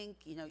 I think,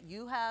 you know,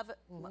 you have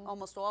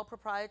almost all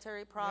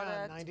proprietary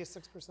product. Yeah,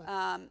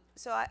 96%.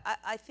 So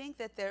I think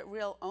that the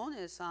real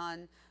onus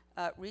on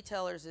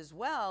retailers as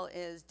well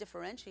is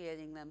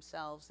differentiating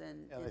themselves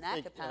in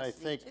that capacity. And I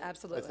think,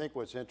 Absolutely. I think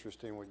what's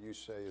interesting, what you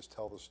say is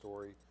tell the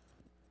story.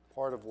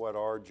 Part of what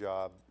our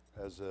job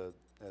as the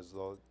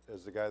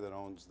guy that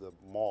owns the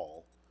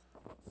mall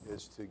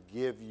is to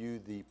give you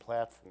the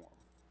platform.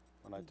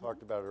 When I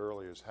talked about it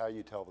earlier, is how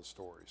you tell the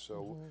story.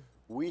 So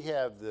we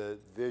have the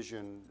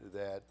vision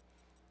that,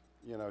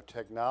 you know,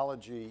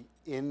 technology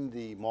in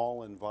the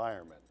mall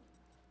environment,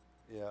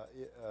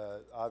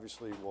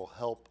 obviously will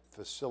help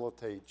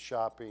facilitate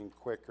shopping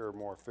quicker,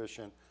 more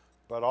efficient,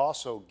 but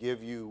also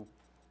give you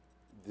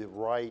the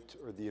right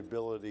or the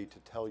ability to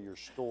tell your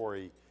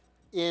story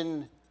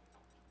in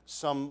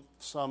some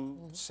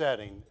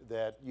setting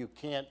that you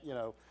can't, you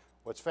know.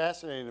 What's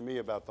fascinating to me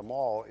about the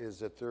mall is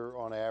that they're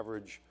on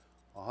average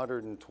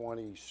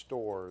 120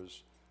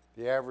 stores.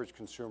 The average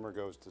consumer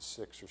goes to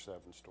 6 or 7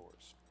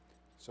 stores.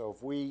 So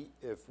if we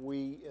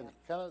and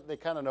they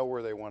kind of know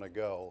where they want to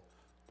go,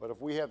 but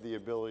if we have the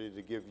ability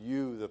to give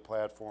you the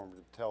platform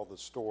to tell the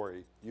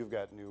story, you've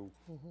got new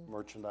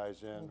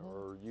merchandise in,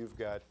 or you've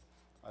got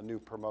a new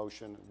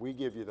promotion, we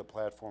give you the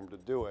platform to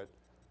do it.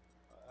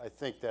 I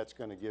think that's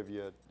going to give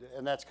you,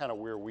 and that's kind of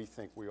where we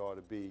think we ought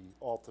to be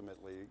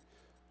ultimately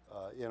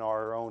in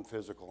our own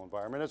physical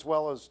environment, as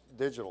well as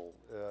digital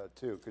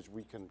too, because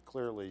we can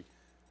clearly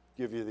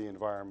give you the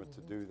environment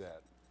to do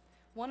that.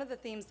 One of the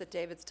themes that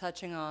David's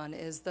touching on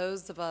is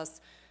those of us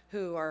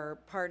who are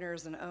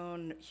partners and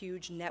own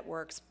huge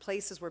networks,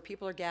 places where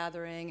people are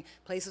gathering,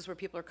 places where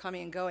people are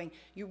coming and going.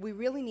 We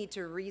really need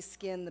to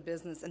reskin the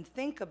business and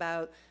think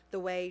about the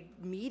way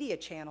media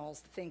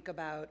channels think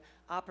about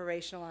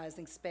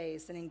operationalizing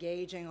space and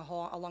engaging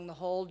along the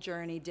whole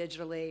journey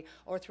digitally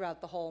or throughout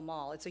the whole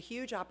mall. It's a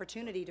huge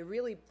opportunity to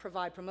really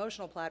provide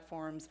promotional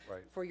platforms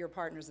for your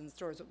partners in the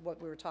stores,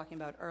 what we were talking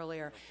about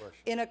earlier.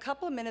 In a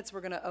couple of minutes,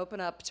 we're going to open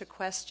up to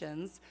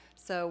questions.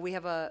 So we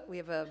have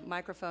a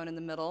microphone in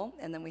the middle,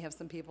 and then we have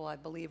some people, I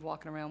believe,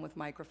 walking around with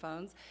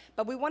microphones.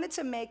 But we wanted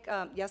to make,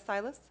 yes,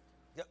 Silas?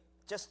 Yeah,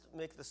 just to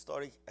make the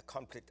story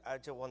complete, I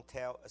just want to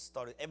tell a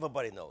story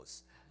everybody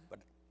knows, but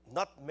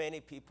not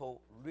many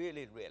people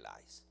really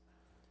realize.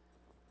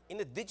 In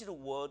the digital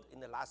world in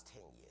the last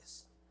 10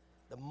 years,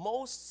 the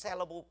most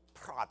sellable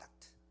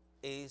product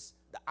is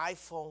the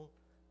iPhone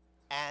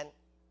and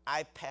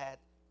iPad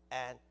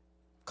and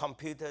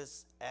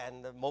computers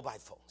and the mobile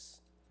phones.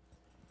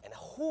 And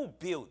who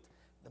built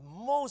the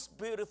most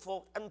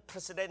beautiful,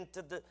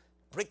 unprecedented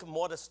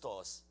brick-and-mortar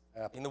stores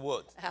in the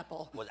world?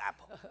 Apple. Was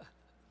Apple.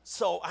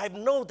 So I have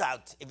no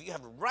doubt if you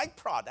have the right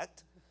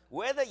product,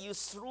 whether you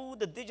through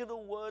the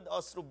digital world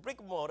or through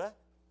brick-and-mortar,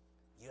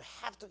 you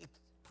have to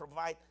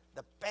provide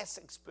the best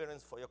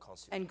experience for your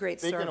consumer. And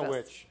great service. Speaking of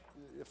which,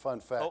 fun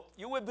fact. Oh,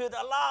 you will build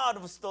a lot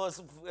of stores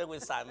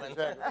with Simon.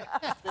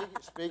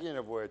 Speaking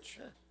of which,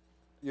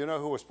 you know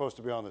who was supposed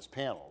to be on this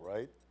panel,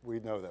 right? We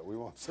know that. We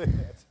won't say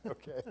that.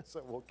 Okay,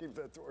 so we'll keep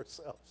that to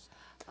ourselves.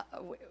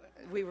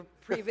 We were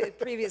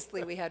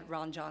previously we had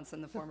Ron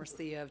Johnson, the former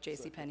CEO of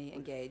JCPenney,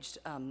 engaged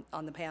on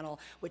the panel,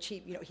 which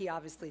he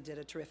obviously did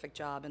a terrific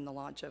job in the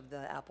launch of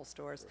the Apple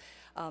stores.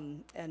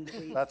 And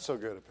we, not so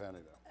good at Penny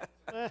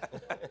though.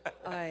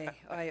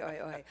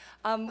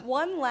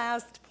 One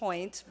last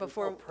point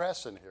before There's no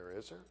press in here,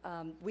 is there?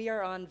 we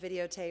are on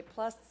videotape.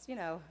 Plus,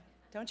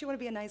 don't you want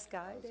to be a nice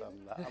guy, David?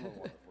 I'm a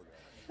wonderful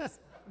guy.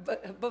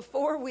 But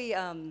before we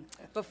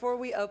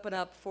open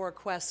up for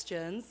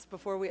questions,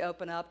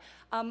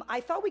 I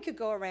thought we could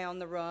go around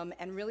the room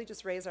and really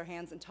just raise our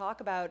hands and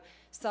talk about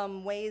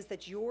some ways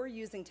that you're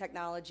using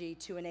technology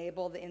to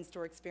enable the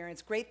in-store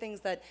experience. Great things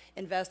that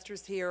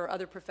investors here or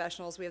other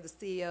professionals. We have the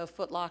CEO of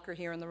Foot Locker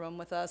here in the room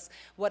with us.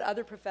 What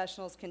other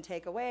professionals can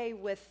take away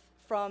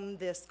from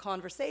this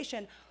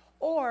conversation.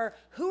 Or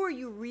who are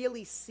you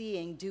really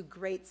seeing do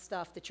great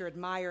stuff that you're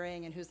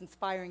admiring and who's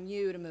inspiring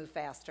you to move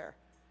faster?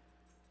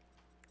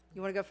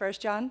 You want to go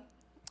first, John?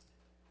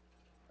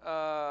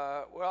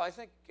 Well, I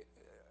think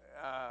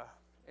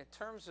in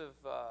terms of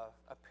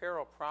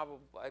apparel,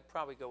 I'd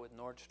probably go with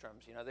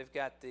Nordstrom's. They've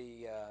got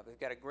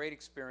a great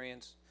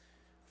experience,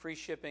 free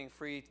shipping,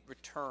 free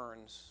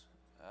returns.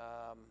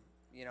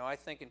 I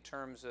think in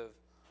terms of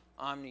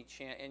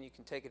omni-channel, and you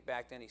can take it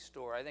back to any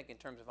store. I think in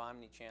terms of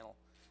omni-channel,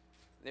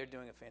 they're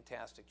doing a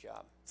fantastic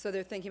job. So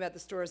they're thinking about the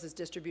stores as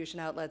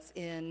distribution outlets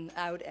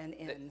out and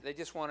in. They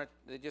just want it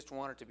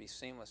to be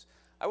seamless.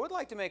 I would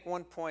like to make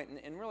one point,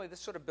 and really this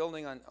sort of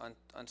building on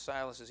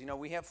Silas's.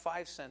 We have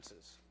 5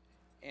 senses.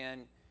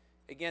 And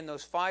again,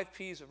 those 5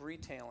 Ps of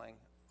retailing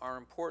are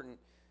important.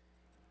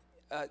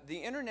 The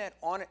internet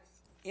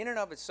in and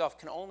of itself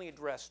can only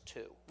address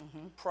two: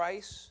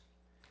 price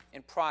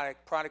and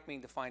product. Product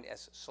being defined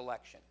as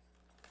selection,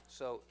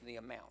 so the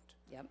amount.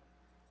 Yep.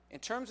 In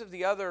terms of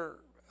the other,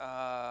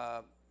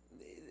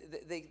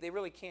 they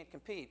really can't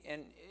compete.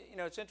 And you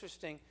know, it's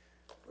interesting.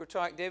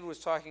 David was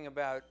talking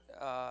about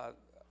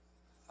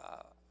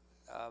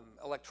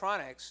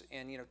electronics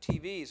and, you know,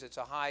 TVs. It's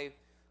a high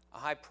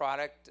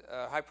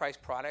price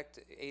product.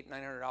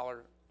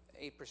 $900,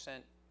 8%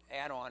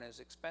 add-on is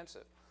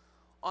expensive.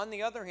 On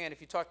the other hand,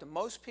 if you talk to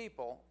most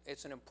people,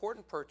 it's an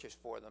important purchase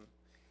for them,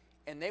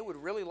 and they would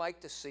really like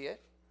to see it.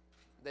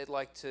 They'd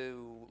like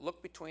to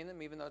look between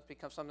them, even though it's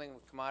become something of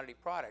a commodity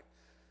product.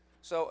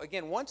 So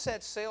again, once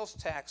that sales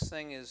tax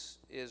thing is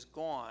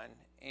gone,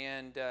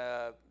 and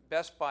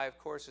Best Buy, of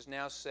course, has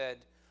now said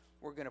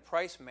we're going to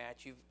price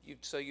match.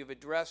 So you've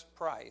addressed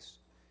price.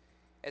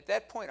 At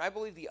that point, I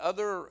believe the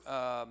other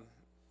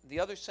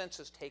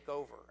senses take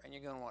over, and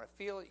you're going to want to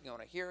feel it, you're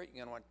going to hear it,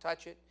 you're going to want to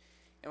touch it.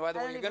 And by the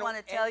way, you're going to want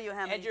to tell you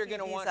how many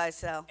TVs I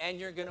sell. And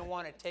you're going to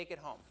want to take it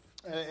home.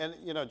 And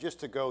you know, just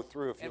to go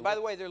through, And by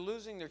the way, they're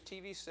losing their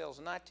TV sales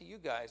not to you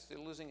guys, they're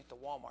losing it to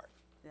Walmart.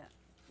 Yeah.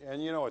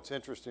 And you know, it's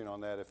interesting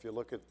on that. If you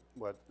look at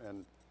what,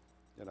 and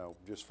you know,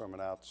 just from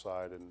an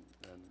outside, and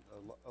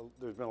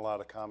there's been a lot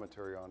of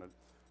commentary on it.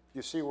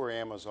 You see where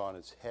Amazon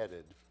is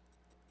headed.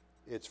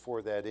 It's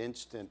for that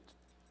instant,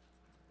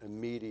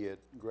 immediate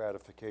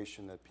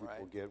gratification that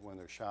people get when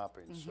they're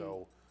shopping.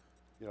 So,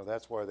 you know,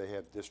 that's why they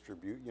have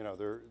you know,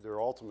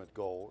 their ultimate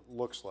goal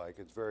looks like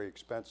it's very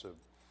expensive.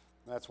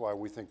 That's why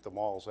we think the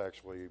mall is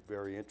actually a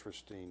very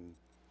interesting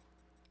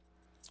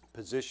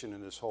position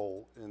in this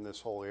whole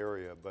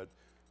area. But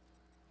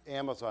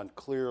Amazon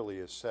clearly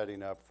is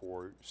setting up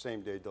for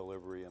same-day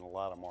delivery in a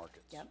lot of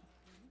markets. Yep.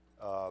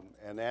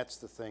 And that's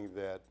the thing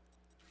that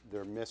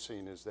they're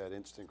missing, is that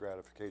instant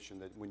gratification,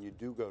 that when you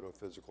do go to a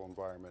physical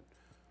environment,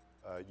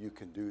 you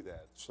can do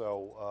that.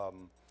 So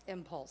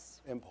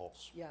Impulse.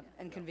 impulse.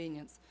 And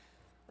convenience.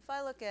 If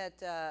I look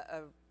at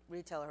a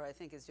retailer who I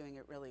think is doing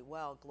it really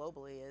well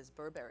globally is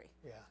Burberry.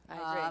 Yeah.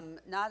 I agree.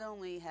 Not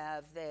only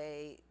have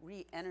they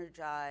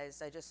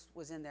re-energized, I just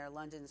was in their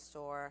London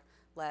store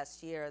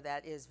last year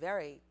that is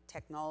very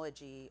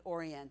technology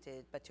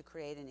oriented, but to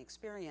create an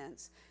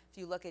experience. If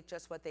you look at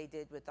just what they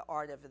did with the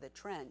art of the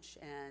trench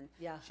and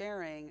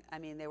sharing, I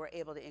mean, they were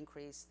able to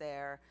increase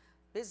their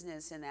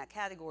business in that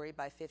category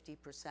by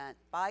 50%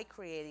 by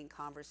creating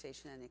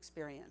conversation and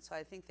experience. So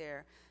I think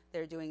they're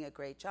doing a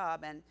great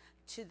job. And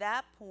to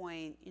that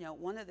point, you know,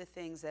 one of the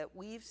things that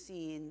we've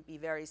seen be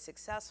very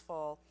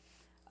successful,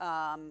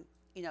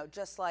 you know,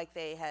 just like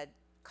they had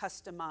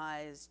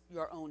customized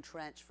your own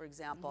trench, for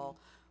example,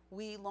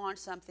 we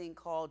launched something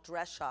called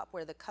Dress Shop,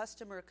 where the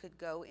customer could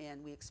go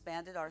in. We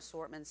expanded our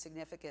assortment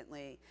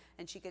significantly,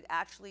 and she could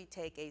actually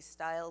take a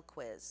style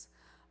quiz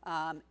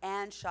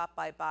and shop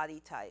by body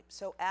type.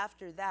 So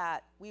after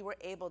that, we were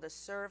able to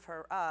serve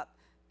her up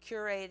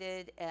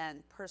curated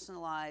and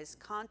personalized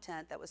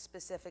content that was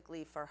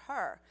specifically for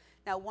her.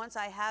 Now, once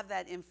I have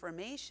that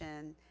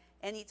information,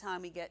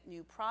 anytime we get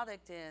new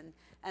product in,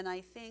 and I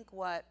think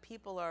what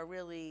people are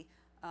really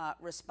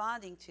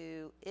responding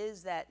to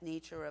is that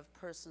nature of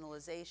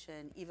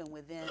personalization even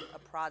within a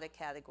product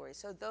category.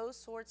 So those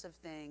sorts of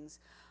things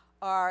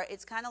are,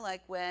 it's kind of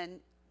like when,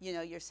 you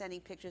know, you're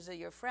sending pictures of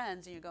your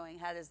friends and you're going,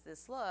 how does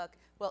this look?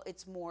 Well,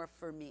 it's more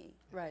for me.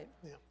 Right.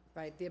 Yeah.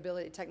 Right. The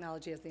ability,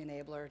 technology as the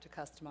enabler to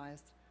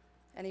customize.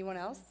 Anyone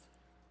else?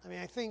 I mean,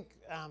 I think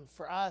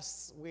for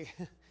us,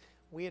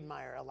 we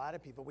admire a lot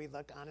of people. We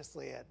look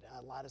honestly at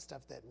a lot of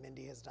stuff that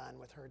Mindy has done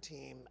with her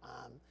team.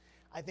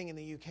 I think in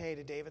the UK,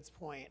 to David's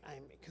point,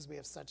 because we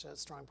have such a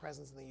strong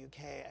presence in the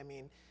UK, I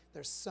mean,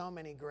 there's so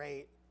many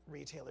great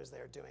retailers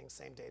there doing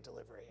same-day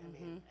delivery. I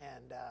mean,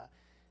 and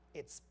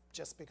it's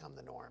just become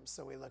the norm.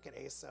 So we look at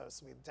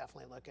ASOS, we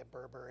definitely look at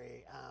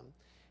Burberry.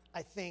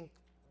 I think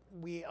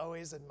we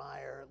always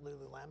admire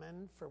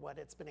Lululemon for what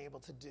it's been able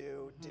to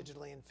do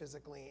digitally and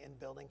physically in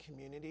building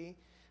community.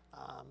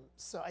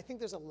 So I think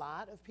there's a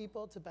lot of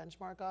people to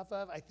benchmark off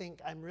of. I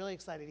think I'm really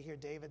excited to hear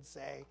David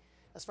say,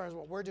 as far as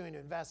what we're doing to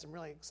invest, I'm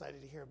really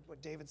excited to hear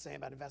what David's saying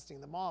about investing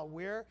in the mall.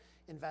 We're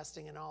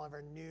investing in all of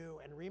our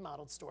new and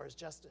remodeled stores,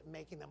 just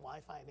making them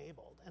Wi-Fi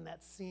enabled. And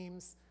that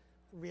seems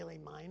really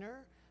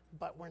minor,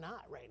 but we're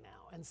not right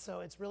now. And so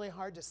it's really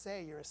hard to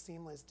say you're a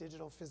seamless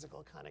digital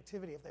physical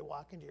connectivity if they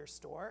walk into your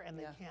store and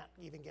they can't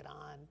even get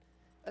on.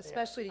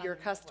 Especially to your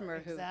customer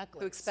who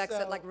expects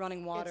it like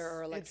running water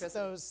or electricity. It's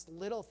those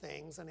little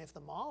things, and if the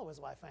mall was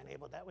Wi-Fi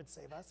enabled, that would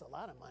save us a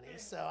lot of money.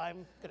 So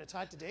I'm going to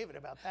talk to David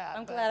about that.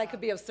 I'm glad I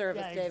could be of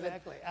service, David.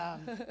 Exactly.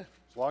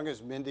 As long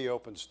as Mindy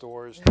opens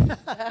stores,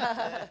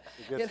 to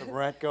get some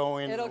rent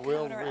going, It'll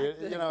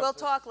counteract you know, We'll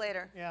talk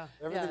later. Yeah.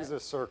 everything's a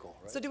circle,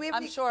 right? So do we have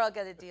I'm sure I'll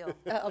get a deal.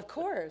 Of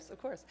course,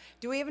 of course.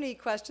 Do we have any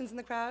questions in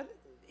the crowd?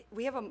 Do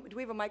we have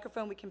a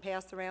microphone we can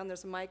pass around?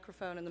 There's a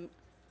microphone in the.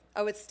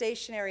 Oh, it's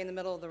stationary in the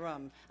middle of the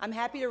room. I'm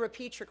happy to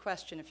repeat your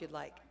question if you'd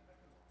like.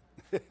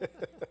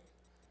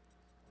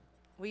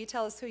 Will you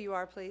tell us who you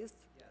are, please?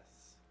 Yes.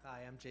 Hi,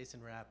 I'm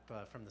Jason Rapp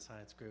from the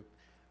Science Group.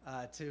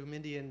 To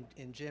Mindy and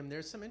Jim,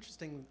 there's some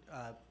interesting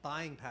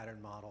buying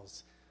pattern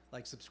models,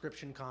 like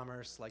subscription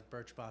commerce, like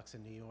Birchbox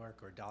in New York,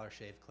 or Dollar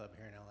Shave Club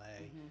here in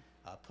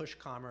LA. Push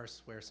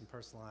commerce, where some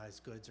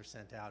personalized goods are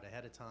sent out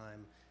ahead of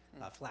time.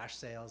 Flash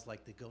sales,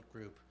 like the Gilt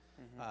Group.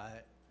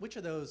 Which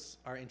of those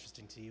are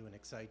interesting to you and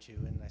excite you?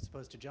 And I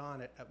suppose to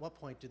John, at what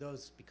point do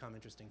those become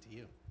interesting to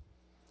you?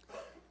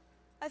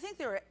 I think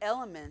there are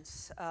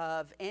elements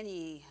of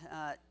any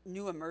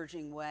new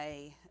emerging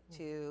way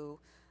to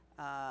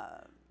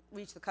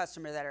reach the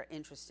customer that are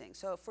interesting.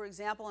 So for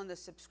example, in the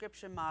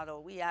subscription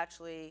model, we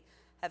actually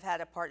have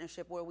had a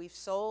partnership where we've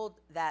sold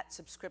that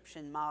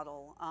subscription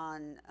model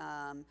on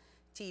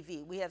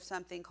TV. We have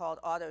something called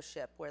auto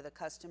ship, where the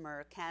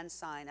customer can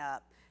sign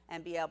up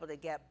and be able to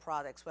get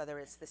products, whether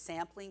it's the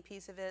sampling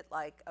piece of it,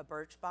 like a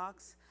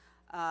Birchbox,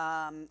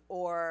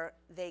 or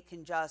they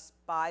can just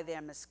buy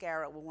their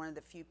mascara. We're one of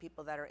the few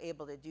people that are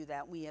able to do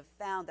that. We have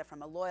found that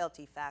from a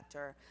loyalty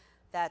factor,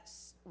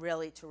 that's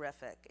really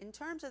terrific. In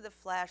terms of the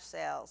flash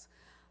sales,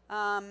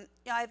 I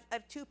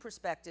have two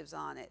perspectives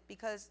on it,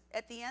 because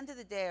at the end of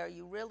the day, are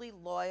you really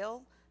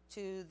loyal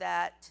to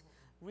that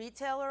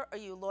retailer, or are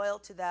you loyal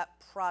to that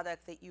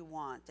product that you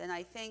want? And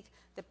I think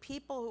the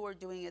people who are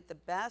doing it the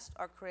best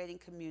are creating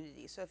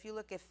community. So if you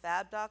look at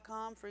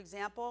fab.com, for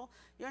example,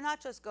 you're not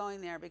just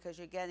going there because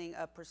you're getting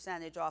a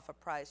percentage off a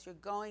price. You're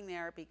going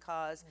there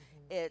because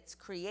it's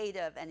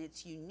creative and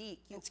it's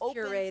unique. It's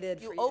curated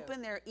for you. You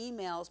open their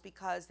emails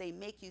because they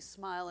make you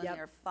smile and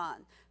they're fun.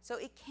 So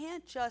it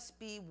can't just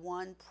be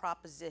one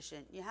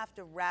proposition. You have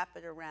to wrap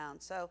it around.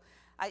 So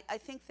I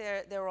think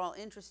they're all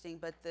interesting,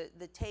 but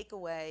the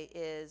takeaway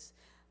is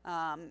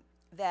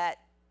that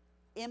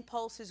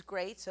impulse is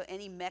great, so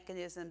any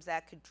mechanisms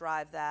that could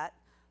drive that.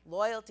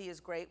 Loyalty is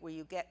great, where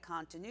you get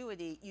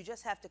continuity. You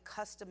just have to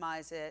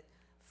customize it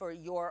for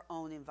your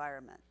own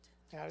environment.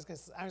 Yeah, I was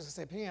gonna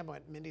say, picking up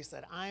what Mindy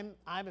said, I'm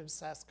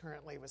obsessed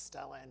currently with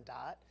Stella and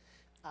Dot.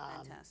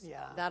 Fantastic.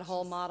 Yeah, That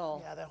whole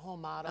model. Yeah, that whole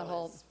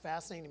model is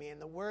fascinating to me.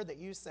 And the word that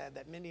you said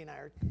that Mindy and I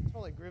are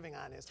totally grooving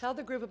on is... Tell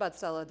the group about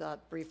Stella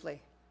Dot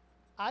briefly.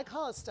 I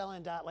call it Stella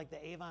and Dot, like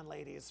the Avon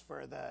ladies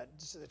for the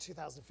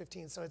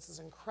 2015. So it's this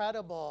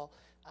incredible,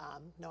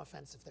 no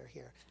offense if they're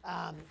here,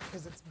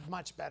 because it's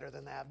much better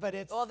than that. But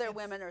it's all their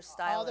women are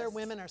stylists. All their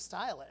women are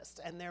stylists,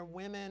 and their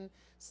women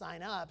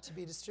sign up to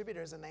be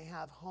distributors, and they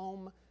have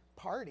home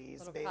parties,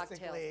 Little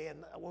basically, cocktails.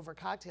 and over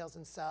cocktails,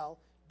 and sell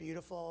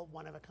beautiful,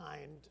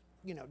 one-of-a-kind,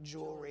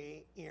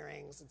 jewelry,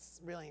 earrings. It's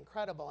really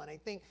incredible. And I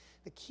think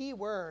the key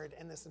word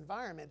in this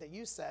environment that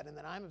you said, and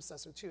that I'm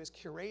obsessed with too, is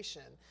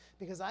curation.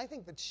 Because I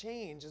think the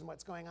change in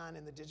what's going on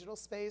in the digital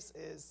space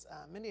is,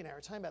 Mindy and I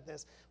were talking about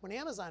this, when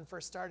Amazon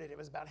first started, it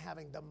was about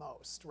having the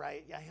most,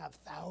 right? I have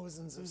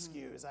thousands of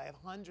SKUs. I have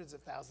hundreds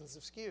of thousands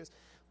of SKUs.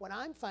 What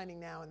I'm finding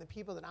now, and the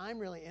people that I'm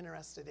really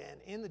interested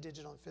in the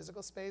digital and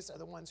physical space, are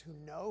the ones who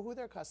know who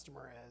their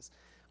customer is,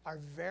 are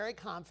very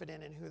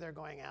confident in who they're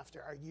going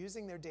after, are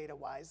using their data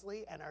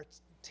wisely, and are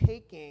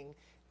taking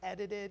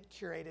edited,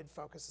 curated,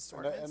 focused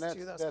assortments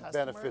to those customers. That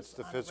benefits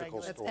the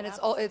physical store. And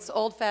it's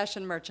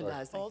old-fashioned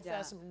merchandising.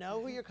 Old-fashioned, know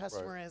who your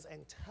customer is,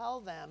 and tell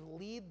them,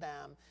 lead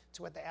them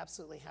to what they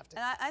absolutely have to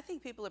do. And I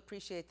think people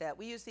appreciate that.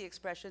 We use the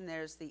expression,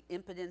 there's the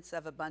impotence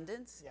of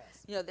abundance.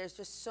 Yes. There's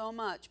just so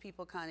much,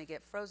 people kind of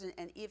get frozen.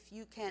 And if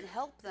you can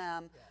help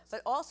them,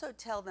 but also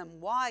tell them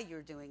why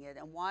you're doing it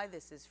and why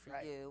this is for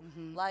you,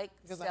 like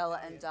Because Stella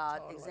I and know, Dot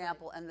totally.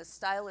 example, and the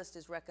stylist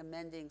is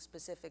recommending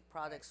specific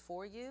products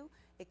for you,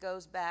 it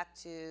goes back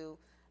to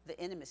the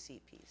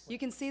intimacy piece. You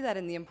can see that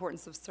in the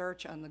importance of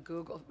search on the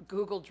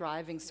Google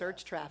driving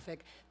search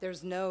traffic.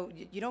 There's no,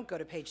 you don't go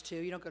to page 2,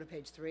 you don't go to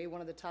page 3. One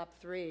of the top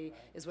 3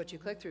 is what you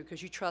click through,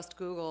 because you trust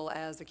Google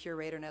as a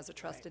curator and as a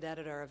trusted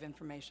editor of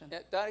information. Yeah,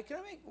 Dottie, can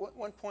I make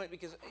one point?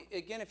 Because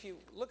again, if you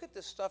look at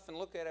this stuff and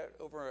look at it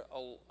over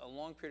a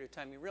long period of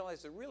time, you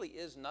realize there really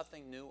is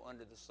nothing new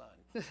under the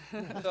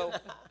sun.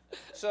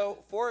 So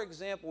for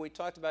example, we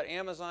talked about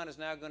Amazon is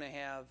now going to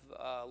have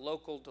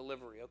local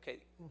delivery. Okay,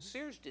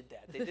 Sears did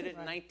that. They did it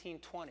in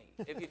 1920.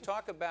 If you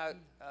talk about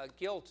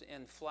guilt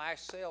and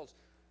flash sales,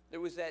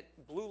 there was that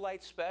blue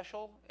light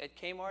special at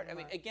Kmart. I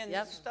mean, again,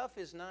 this stuff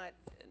is not,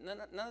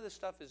 none of this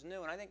stuff is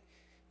new. And I think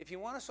if you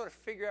want to sort of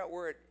figure out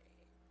where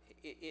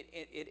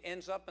it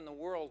ends up in the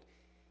world,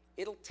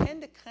 it'll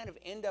tend to kind of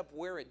end up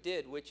where it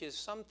did, which is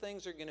some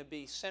things are going to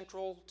be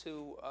central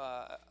to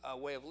a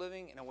way of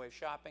living and a way of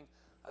shopping.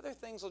 Other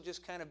things will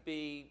just kind of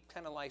be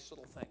kind of nice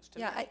little things. To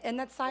me, and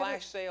that's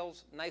flash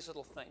sales, nice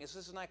little thing. This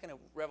is not going to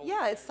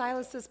revolutionize. Yeah, it's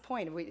Silas's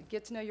point. We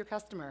get to know your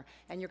customer,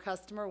 and your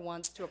customer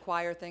wants to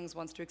acquire things,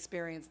 wants to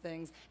experience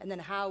things, and then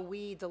how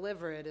we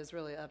deliver it is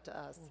really up to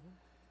us.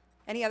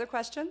 Any other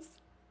questions?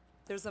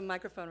 There's a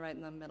microphone right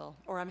in the middle,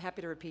 or I'm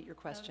happy to repeat your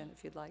question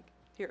if you'd like.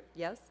 Here,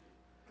 yes?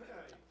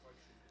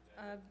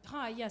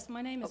 Hi, yes,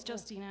 my name is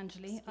Justine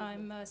Angeli.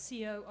 I'm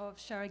CEO of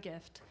Share a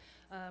Gift,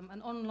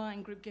 an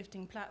online group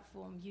gifting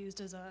platform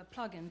used as a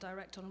plugin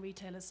direct on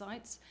retailer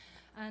sites.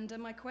 And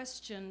my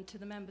question to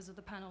the members of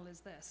the panel is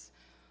this.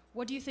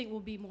 What do you think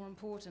will be more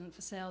important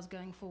for sales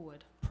going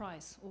forward,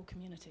 price or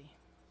community?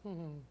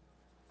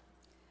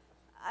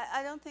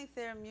 I don't think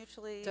they're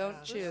mutually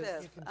Don't choose.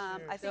 exclusive. You can I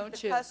choose. think Don't the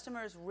choose.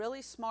 customer is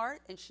really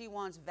smart and she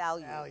wants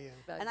value. Value.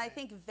 And I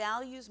think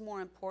value is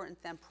more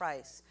important than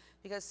price,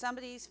 because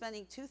somebody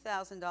spending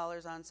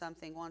 $2,000 on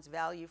something wants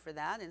value for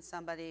that, and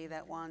somebody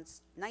that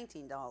wants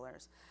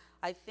 $19.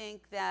 I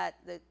think that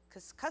the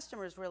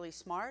customer is really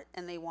smart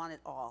and they want it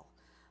all.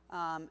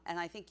 And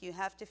I think you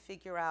have to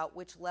figure out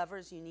which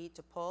levers you need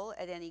to pull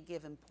at any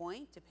given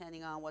point,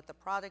 depending on what the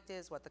product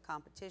is, what the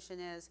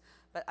competition is.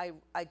 But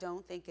I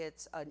don't think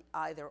it's an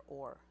either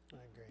or. I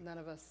agree. None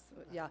of us,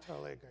 yeah.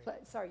 Totally agree.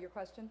 Sorry, your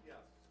question? Yeah,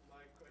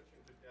 my question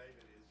to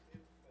David is,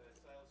 if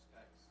sales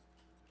tax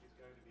is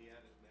going to be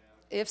added now.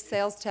 If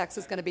sales tax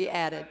is going to be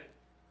added,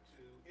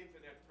 To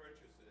internet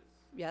purchases,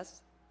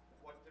 yes?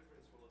 what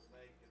difference will it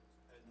make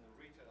in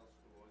the retail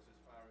stores as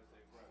far as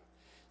their growth?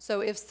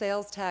 So if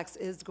sales tax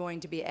is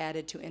going to be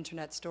added to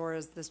internet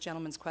stores, this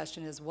gentleman's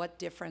question is, what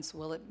difference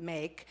will it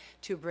make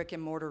to brick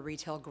and mortar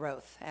retail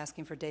growth?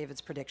 Asking for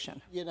David's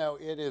prediction. You know,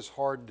 it is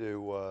hard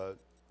to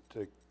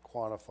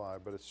quantify,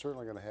 but it's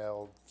certainly going to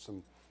have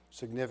some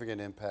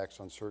significant impacts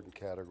on certain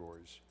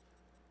categories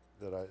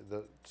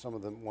some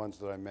of the ones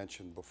that I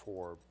mentioned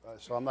before.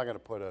 So I'm not going to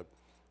put a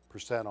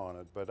percent on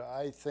it, but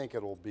I think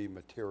it'll be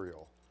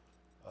material.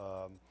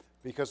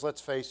 Because let's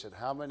face it,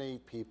 how many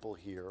people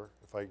here,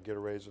 if I could get a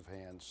raise of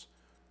hands,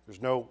 there's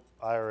no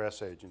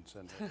IRS agents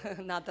in here.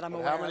 Not that I'm But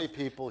aware how of. many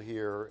people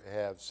here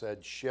have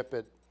said ship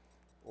it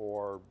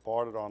or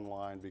bought it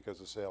online because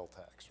of sale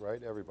tax,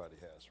 right? Everybody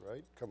has,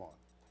 right? Come on.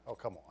 Oh,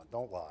 come on,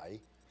 don't lie.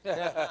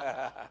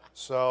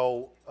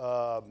 So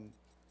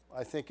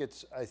I think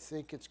it's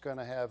going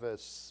to have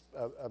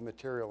a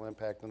material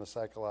impact and a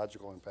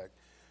psychological impact.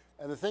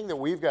 And the thing that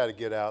we've got to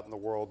get out in the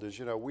world is,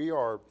 you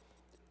know,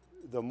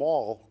 the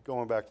mall,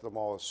 going back to the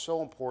mall, is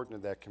so important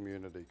in that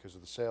community because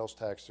of the sales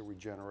tax that we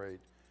generate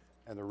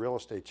and the real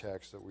estate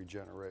tax that we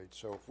generate.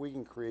 So if we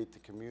can create the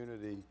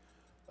community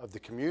of the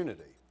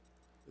community,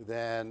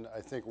 then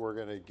I think we're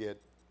going to get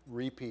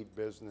repeat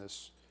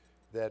business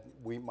that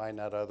we might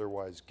not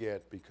otherwise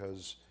get,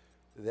 because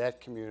that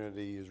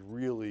community is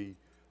really,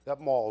 that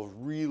mall is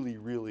really,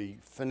 really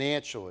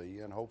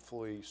financially and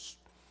hopefully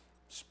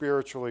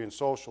spiritually and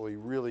socially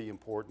really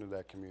important to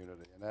that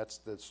community. And that's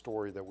the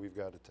story that we've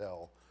got to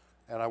tell.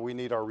 And we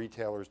need our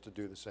retailers to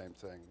do the same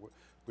thing.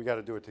 We got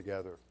to do it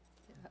together.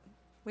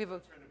 We have a,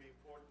 It's going to be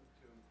important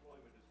to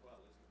employment as well,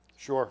 isn't it?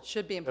 Sure.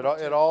 Should be It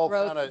important. all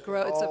Growth, kinda-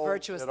 grow, it it's a all-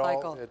 virtuous it all-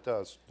 cycle. It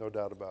does, no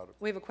doubt about it.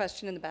 We have a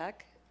question in the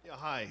back. Yeah,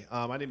 hi.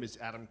 My name is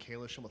Adam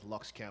Kalish. I'm with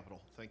Lux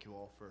Capital. Thank you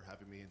all for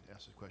having me and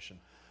asking a question.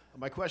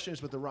 My question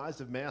is, with the rise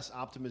of mass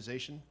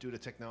optimization due to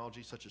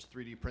technology such as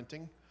 3D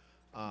printing,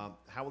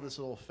 how will this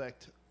all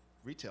affect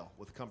retail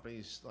with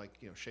companies like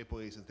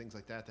Shapeways and things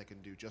like that that can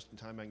do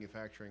just-in-time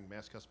manufacturing,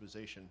 mass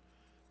customization,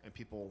 and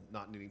people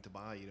not needing to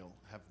buy,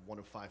 have one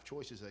of 5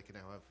 choices, they can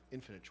now have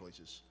infinite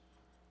choices?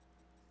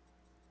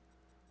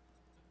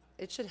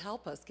 It should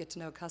help us get to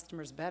know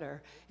customers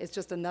better. It's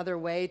just another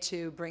way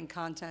to bring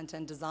content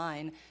and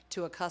design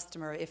to a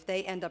customer. If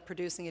they end up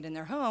producing it in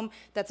their home,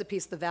 that's a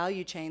piece of the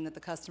value chain that the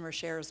customer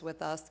shares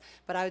with us.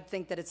 But I would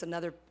think that it's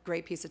another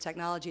great piece of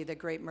technology that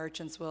great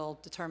merchants will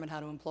determine how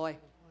to employ.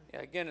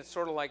 Yeah, again, it's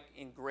sort of like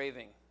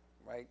engraving,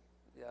 right?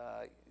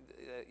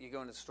 You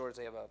go into stores,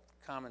 they have a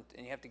comment,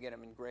 and you have to get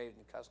them engraved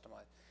and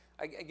customized.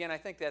 Again, I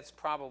think that's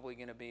probably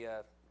going to be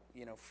a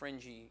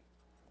fringy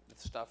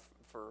stuff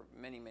for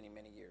many, many,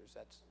 many years.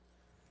 That's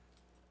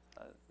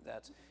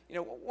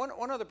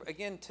one other,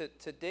 again,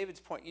 to David's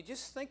point, you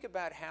just think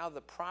about how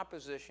the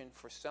proposition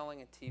for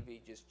selling a TV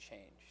just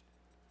changed.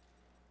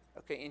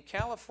 Okay, in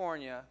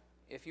California,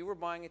 if you were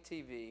buying a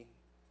TV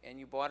and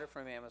you bought it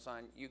from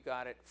Amazon, you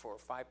got it for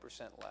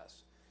 5%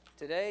 less.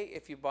 Today,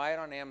 if you buy it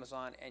on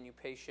Amazon and you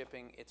pay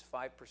shipping, it's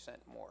 5%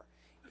 more.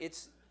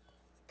 It's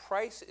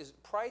price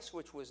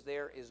which was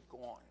there is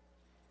gone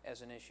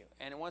as an issue.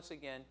 And once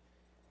again,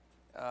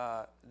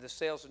 the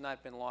sales have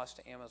not been lost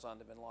to Amazon,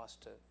 they've been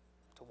lost to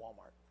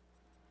Walmart.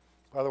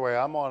 By the way,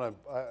 I'm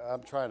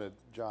trying to,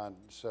 John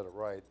said it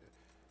right.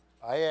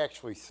 I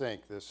actually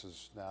think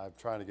now I'm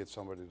trying to get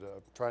somebody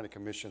I'm trying to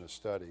commission a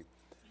study,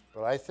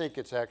 but I think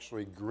it's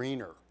actually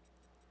greener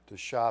to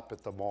shop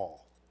at the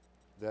mall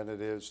than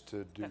it is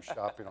to do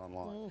shopping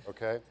online,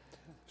 okay?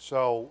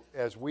 So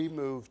as we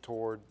move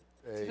toward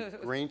a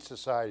green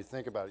society,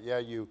 think about it. Yeah,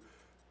 you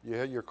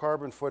have your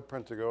carbon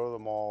footprint to go to the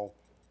mall.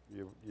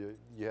 You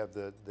have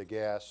the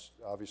gas.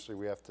 Obviously,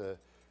 we have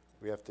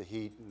to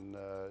heat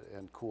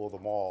and cool the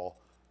mall.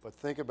 But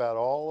think about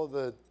all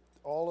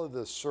of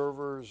the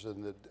servers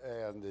and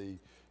the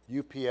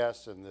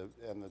UPS and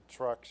the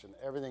trucks and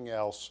everything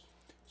else.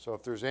 So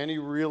if there's any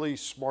really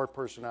smart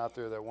person out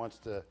there that wants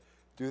to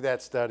do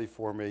that study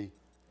for me,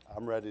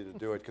 I'm ready to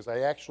do it, because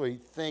I actually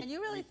think. And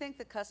you really think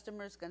the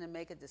customer's going to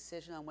make a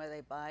decision on where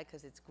they buy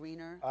because it's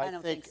greener? I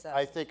don't think so.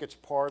 I think it's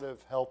part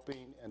of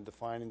helping and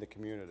defining the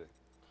community.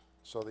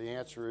 So the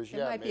answer is, It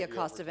yeah. might be a maybe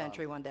cost over of time.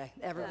 entry one day.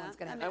 Everyone's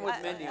going to I'm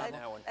with Mindy on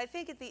that one. I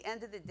think at the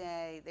end of the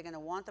day, they're going to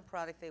want the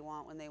product they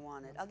want when they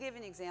want it. I'll give you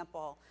an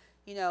example.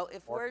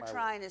 If we're my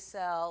trying to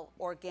sell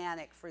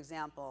organic, for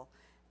example,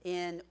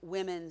 in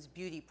women's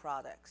beauty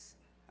products,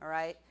 all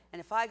right? And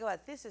if I go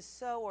out, this is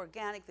so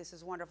organic, this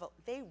is wonderful,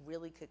 they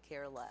really could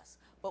care less.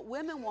 What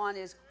women want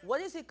is,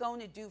 what is it going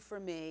to do for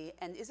me,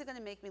 and is it going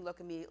to make me look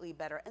immediately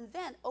better? And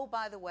then, oh,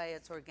 by the way,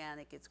 it's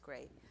organic, it's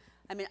great.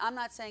 I mean, I'm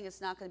not saying it's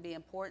not going to be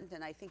important,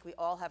 and I think we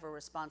all have a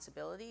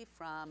responsibility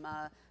from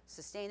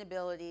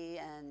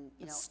sustainability and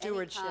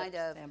stewardship any kind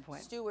of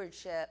standpoint.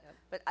 stewardship. Yep.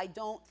 But I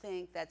don't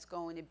think that's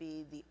going to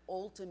be the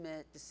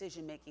ultimate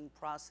decision-making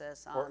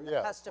process on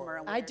the customer.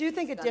 And I do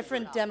think a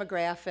different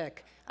demographic.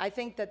 I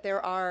think that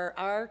there are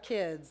our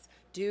kids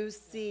do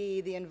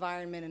see the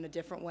environment in a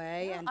different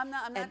way. No, and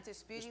I'm not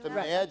disputing that.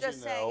 Imagine, I'm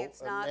just saying though,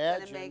 it's not going to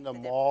imagine make the the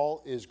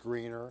mall is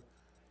greener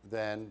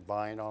than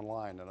buying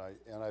online,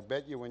 and I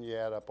bet you when you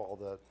add up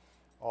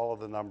all of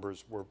the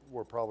numbers,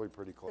 we're probably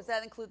pretty close. Does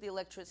that include the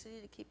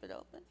electricity to keep it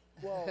open?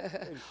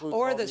 Well,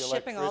 or the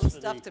shipping all the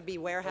stuff to be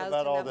warehoused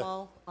in that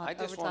mall. I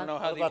just want to know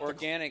how the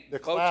organic the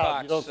Botox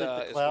cloud. You don't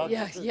think the cloud?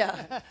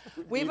 Yeah.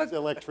 We have a,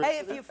 electricity. Hey,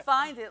 if you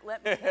find it,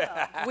 let me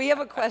know. we have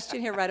a question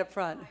here right up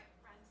front.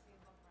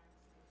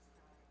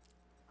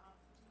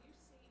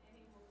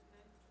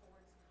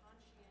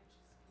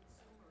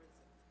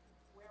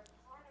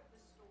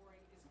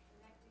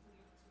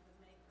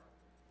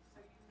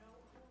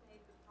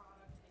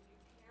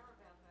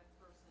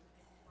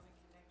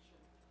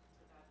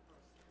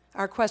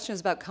 Our question is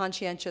about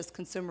conscientious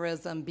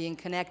consumerism, being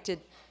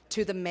connected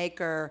to the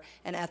maker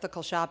and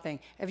ethical shopping.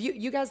 Have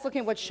you guys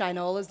looking at what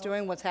Shinola is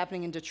doing, what's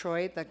happening in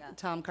Detroit that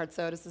Tom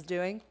Kartsotis is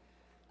doing?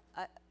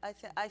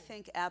 I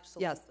think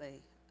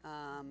absolutely.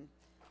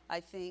 I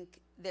think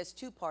there's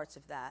two parts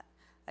of that.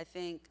 I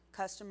think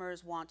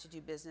customers want to do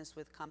business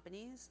with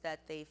companies that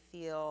they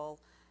feel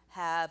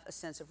have a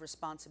sense of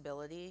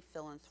responsibility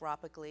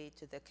philanthropically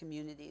to the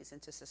communities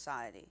and to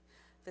society.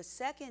 The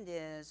second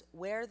is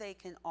where they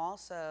can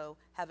also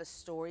have a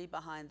story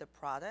behind the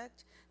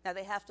product. Now,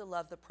 they have to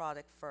love the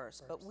product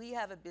first, but we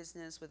have a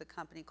business with a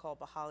company called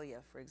Bahalia,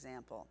 for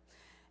example.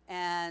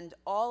 And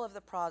all of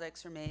the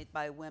products are made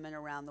by women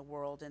around the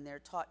world, and they're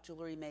taught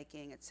jewelry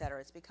making, et cetera.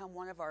 It's become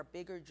one of our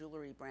bigger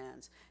jewelry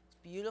brands. It's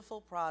a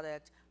beautiful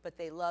product, but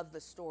they love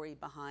the story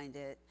behind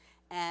it.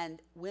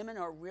 And women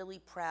are really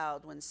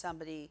proud when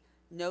somebody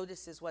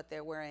notices what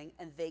they're wearing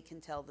and they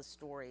can tell the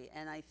story.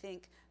 And I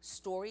think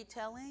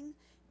storytelling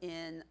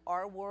in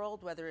our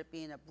world, whether it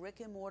be in a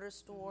brick-and-mortar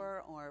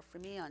store or for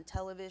me on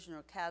television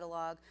or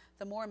catalog,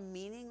 the more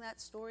meaning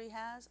that story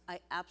has, I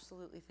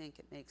absolutely think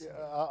it makes it.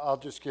 I'll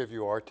just give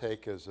you our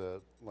take as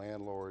a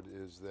landlord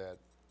is that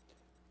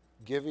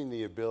giving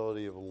the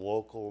ability of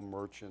local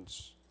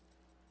merchants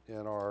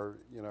in our,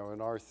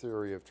 in our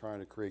theory of trying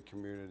to create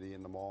community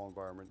in the mall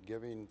environment,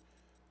 giving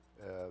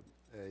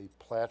a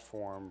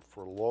platform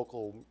for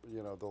local,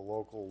 the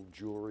local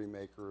jewelry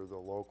maker, the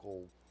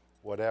local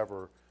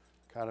whatever,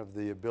 kind of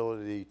the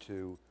ability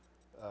to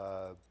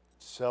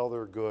sell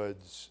their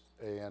goods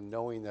and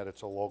knowing that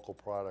it's a local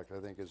product, I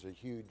think is a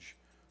huge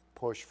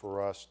push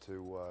for us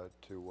to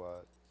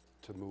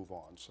move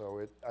on.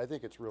 So I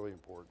think it's really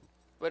important.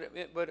 But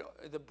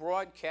the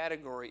broad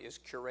category is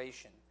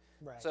curation.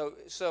 Right.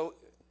 So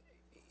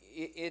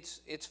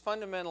it's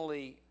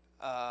fundamentally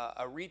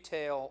a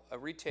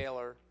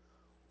retailer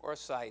or a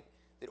site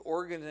that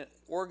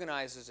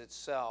organizes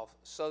itself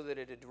so that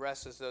it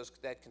addresses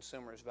that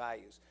consumer's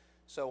values.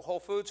 So Whole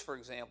Foods, for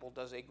example,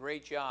 does a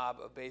great job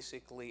of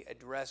basically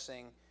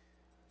addressing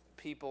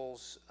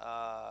people's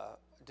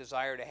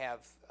desire to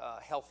have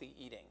healthy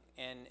eating.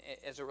 And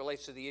as it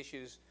relates to the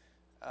issues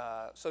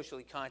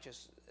socially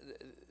conscious,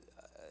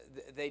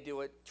 they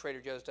do it, Trader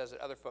Joe's does it,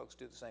 other folks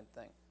do the same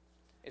thing.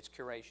 It's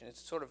curation.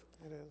 It's sort of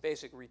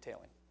basic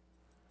retailing.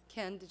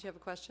 Ken, did you have a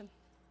question?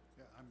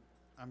 Yeah,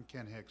 I'm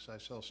Ken Hicks. I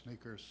sell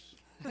sneakers.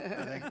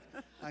 I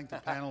think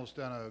the panel's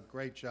done a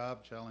great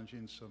job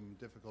challenging some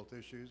difficult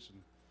issues,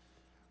 and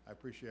I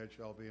appreciate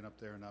you all being up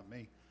there and not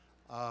me.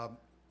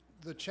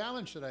 The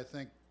challenge that I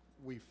think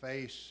we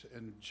face,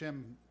 and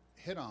Jim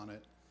hit on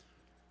it,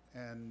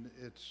 and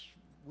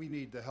we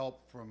need the help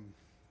from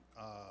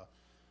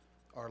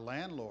our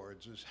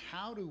landlords, is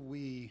how do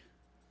we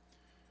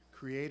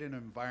create an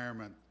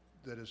environment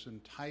that is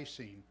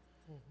enticing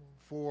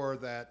for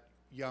that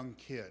young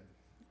kid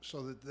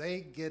so that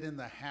they get in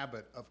the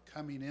habit of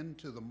coming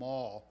into the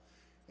mall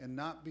and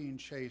not being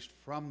chased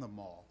from the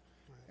mall,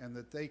 and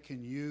that they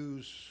can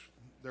use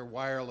their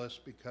wireless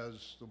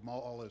because the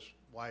mall is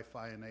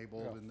Wi-Fi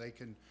enabled, and they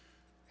can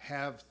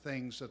have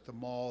things at the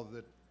mall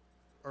that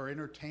are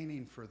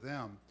entertaining for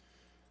them.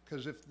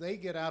 Because if they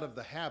get out of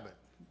the habit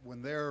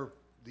when they're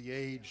the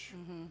age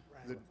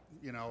that,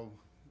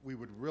 we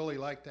would really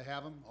like to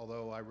have them,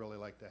 although I really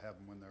like to have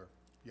them when they're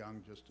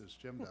young, just as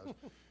Jim does,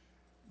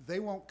 they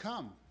won't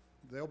come.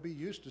 They'll be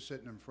used to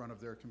sitting in front of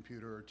their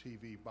computer or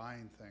TV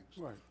buying things.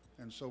 Right.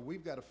 And so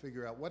we've got to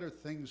figure out what are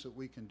things that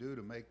we can do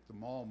to make the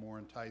mall more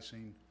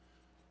enticing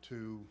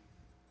to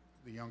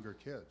the younger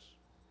kids.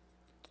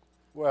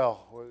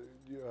 Well,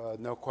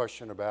 no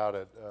question about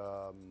it.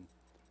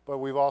 But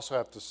we've also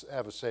have to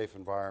have a safe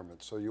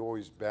environment. So you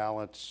always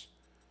balance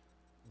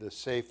the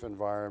safe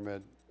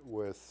environment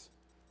with,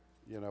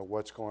 you know,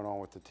 what's going on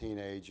with the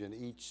teenage, and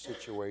each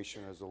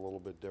situation is a little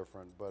bit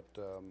different. But,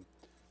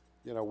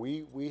 you know,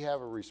 we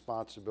have a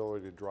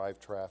responsibility to drive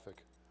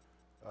traffic.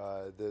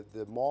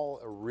 The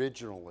mall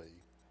originally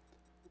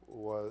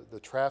was the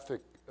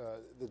traffic,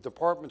 the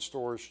department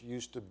stores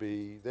used to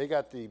be, they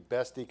got the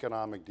best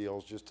economic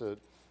deals, just to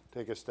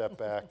take a step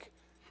back.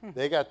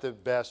 They got the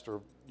best,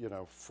 or, you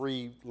know,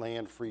 free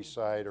land, free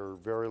site, or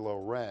very low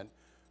rent,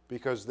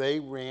 because they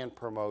ran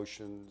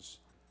promotions,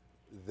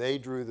 they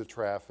drew the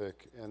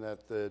traffic, and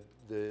that the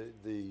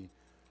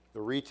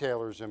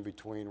retailers in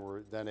between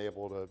were then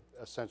able to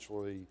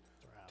essentially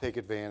take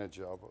advantage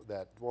of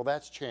that. Well,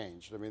 that's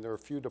changed. I mean, there are a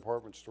few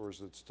department stores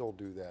that still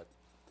do that.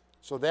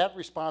 So that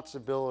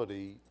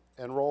responsibility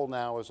and role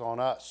now is on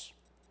us,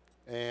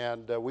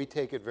 and we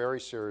take it very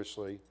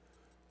seriously.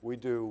 We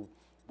do.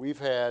 We've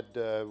had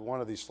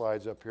one of these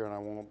slides up here, and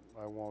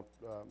I won't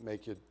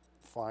make you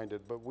find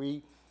it, but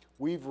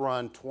we've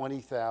run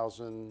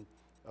 20,000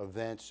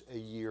 events a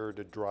year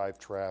to drive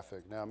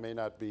traffic. Now, it may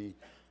not be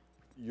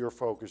your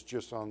focus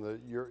just on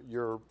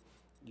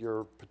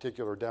your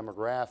particular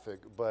demographic,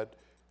 but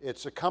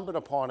it's incumbent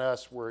upon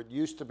us, where it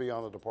used to be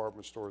on the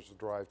department stores to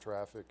drive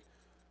traffic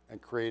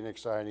and create an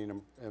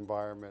exciting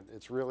environment.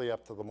 It's really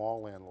up to the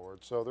mall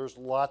landlord. So there's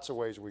lots of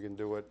ways we can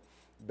do it.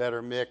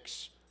 Better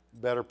mix,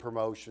 better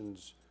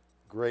promotions,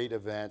 great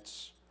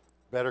events,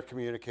 better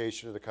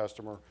communication to the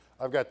customer.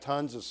 I've got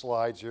tons of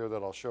slides here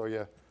that I'll show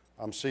you.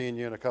 I'm seeing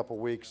you in a couple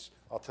weeks.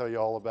 I'll tell you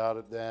all about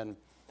it then.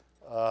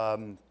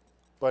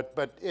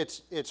 But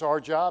it's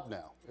our job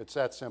now. It's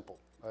that simple.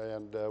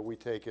 And we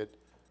take it,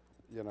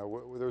 you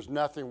know, there's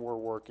nothing we're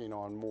working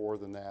on more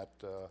than that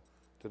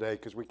today,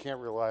 because we can't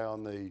rely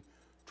on the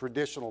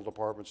traditional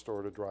department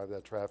store to drive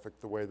that traffic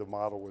the way the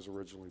model was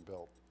originally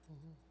built.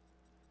 Mm-hmm.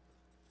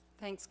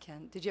 Thanks,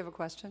 Ken. Did you have a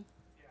question?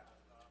 Yeah,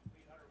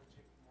 Leonard with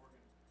JP Morgan.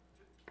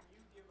 Can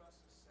you give us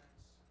a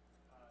sense,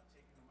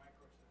 taking the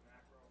micro to the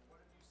macro, what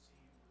have you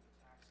seen with the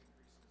tax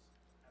increases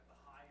at the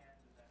high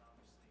end, and then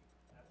obviously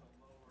at the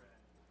lower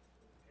end with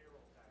the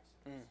payroll tax?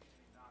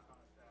 Any knock-on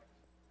effect?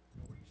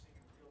 And what are you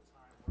seeing in real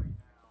time right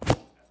now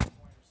at the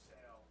point of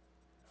sale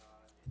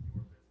in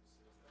your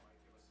businesses that might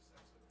give us a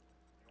sense of,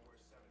 you know, where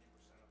 70%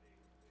 of the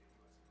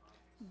U.S.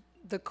 economy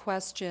is? The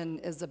question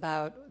is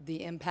about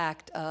the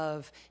impact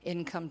of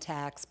income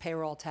tax,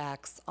 payroll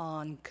tax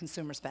on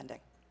consumer spending.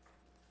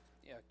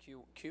 Yeah,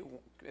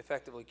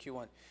 effectively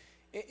Q1.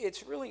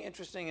 It's really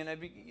interesting, and I'd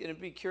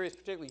be curious,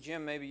 particularly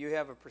Jim, maybe you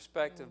have a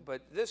perspective,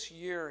 but this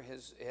year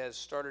has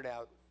started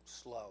out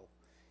slow,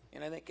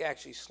 and I think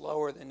actually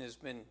slower than has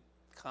been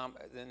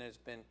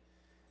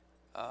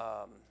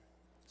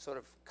sort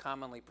of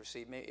commonly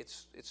perceived. Maybe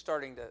it's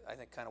starting to, I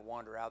think, kind of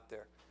wander out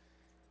there.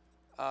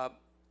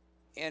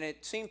 And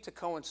it seemed to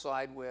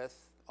coincide with,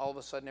 all of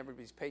a sudden,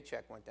 everybody's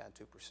paycheck went down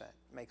 2%.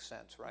 Makes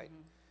sense, right?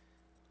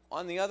 Mm-hmm.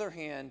 On the other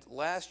hand,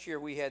 last year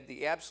we had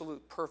the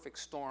absolute perfect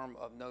storm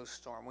of no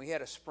storm. We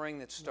had a spring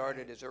that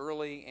started as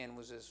early and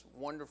was as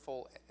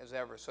wonderful as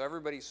ever. So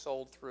everybody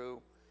sold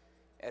through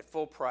at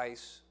full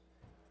price,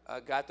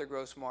 got their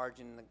gross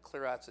margin, and the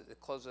closeouts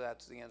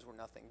at the ends were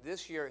nothing.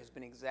 This year has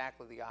been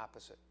exactly the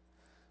opposite.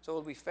 So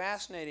it'll be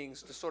fascinating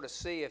to sort of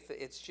see if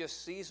it's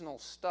just seasonal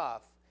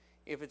stuff.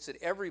 If it's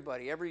that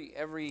everybody, every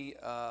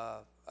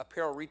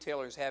apparel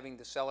retailer is having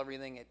to sell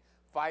everything at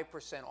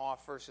 5%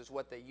 off versus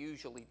what they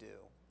usually do,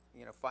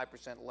 you know,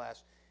 5%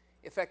 less,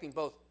 affecting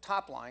both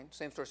top line,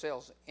 same-store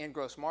sales, and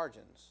gross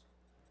margins,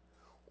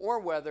 or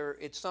whether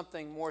it's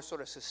something more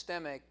sort of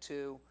systemic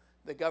to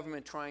the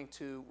government trying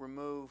to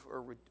remove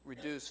or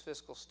reduce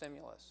fiscal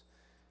stimulus.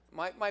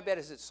 My bet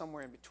is it's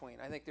somewhere in between.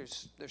 I think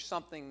there's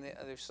something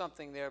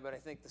there, but I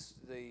think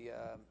the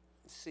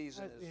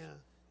season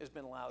has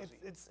been lousy.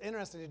 It's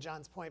interesting to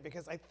John's point,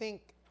 because I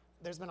think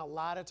there's been a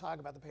lot of talk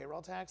about the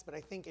payroll tax, but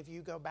I think if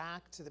you go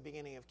back to the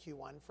beginning of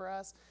Q1 for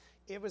us,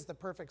 it was the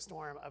perfect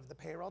storm of the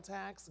payroll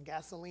tax,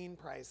 gasoline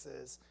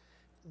prices,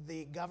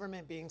 the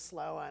government being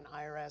slow on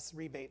IRS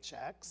rebate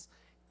checks,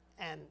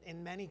 and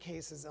in many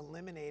cases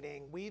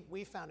eliminating,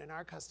 we found in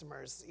our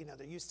customers, you know,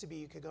 there used to be,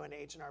 you could go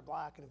into H&R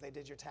Block, and if they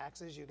did your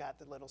taxes, you got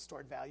the little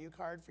stored value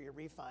card for your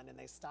refund, and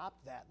they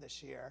stopped that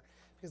this year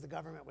because the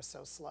government was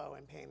so slow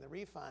in paying the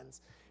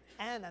refunds.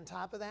 And on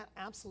top of that,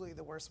 absolutely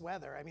the worst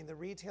weather. I mean, the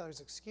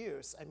retailer's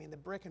excuse, I mean, the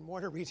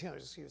brick-and-mortar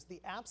retailer's excuse,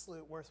 the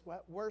absolute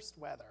worst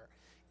weather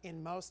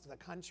in most of the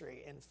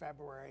country in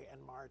February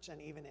and March and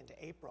even into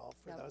April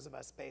for those of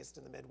us based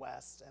in the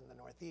Midwest and the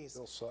Northeast.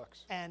 Still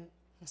sucks. And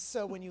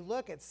so when you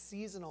look at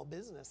seasonal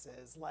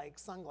businesses like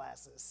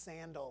sunglasses,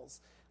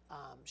 sandals,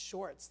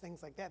 shorts,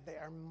 things like that, they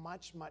are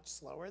much, much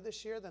slower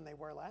this year than they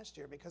were last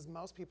year, because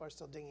most people are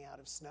still digging out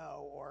of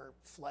snow or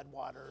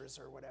floodwaters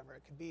or whatever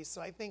it could be.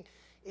 So I think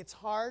it's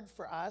hard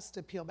for us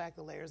to peel back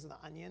the layers of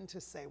the onion to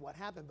say what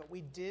happened, but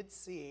we did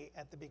see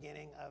at the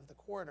beginning of the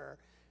quarter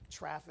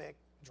traffic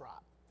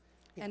drop.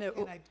 And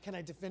can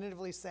I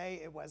definitively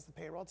say it was the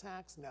payroll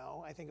tax?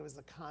 No, I think it was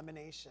the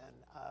combination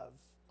of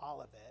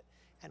all of it.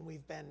 And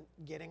we've been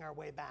getting our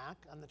way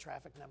back on the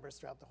traffic numbers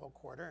throughout the whole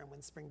quarter. And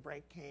when spring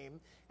break came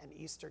and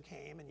Easter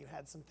came and you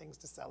had some things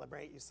to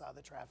celebrate, you saw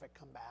the traffic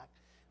come back.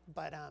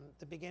 But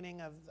the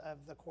beginning of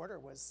the quarter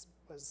was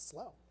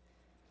slow.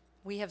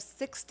 We have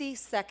 60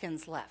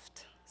 seconds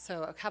left.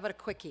 So how about a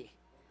quickie?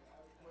 I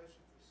have a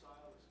question for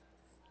Silas.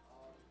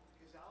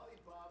 Is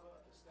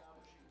Alibaba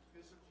establishing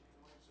physical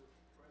points of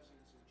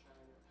presence in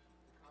China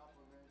to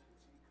complement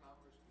its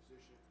e-commerce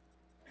position?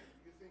 And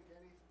do you think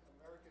any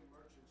American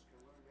merchants can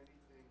learn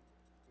anything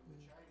from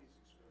the Chinese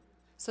experience?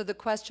 So the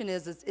question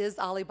is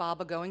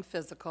Alibaba going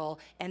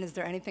physical, and is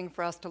there anything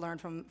for us to learn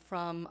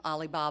from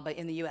Alibaba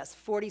in the U.S.?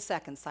 40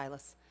 seconds,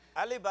 Silas.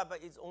 Alibaba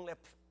is only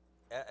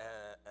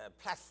a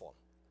platform,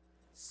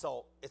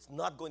 so it's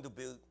not going to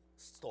build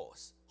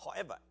stores.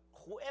 However,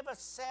 whoever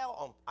sell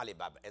on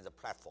Alibaba as a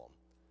platform,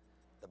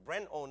 the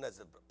brand owners,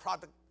 the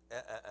product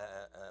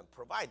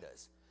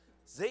providers,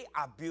 they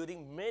are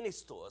building many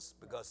stores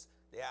because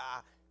there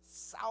are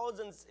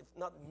thousands, if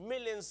not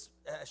millions,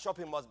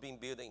 shopping malls being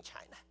built in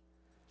China.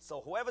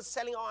 So whoever's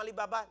selling on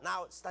Alibaba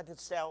now starting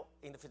to sell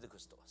in the physical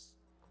stores.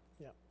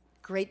 Yeah.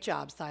 Great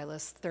job,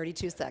 Silas.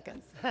 32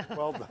 seconds.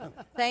 Well done.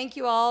 Thank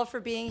you all for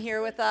being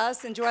here with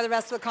us. Enjoy the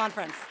rest of the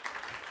conference.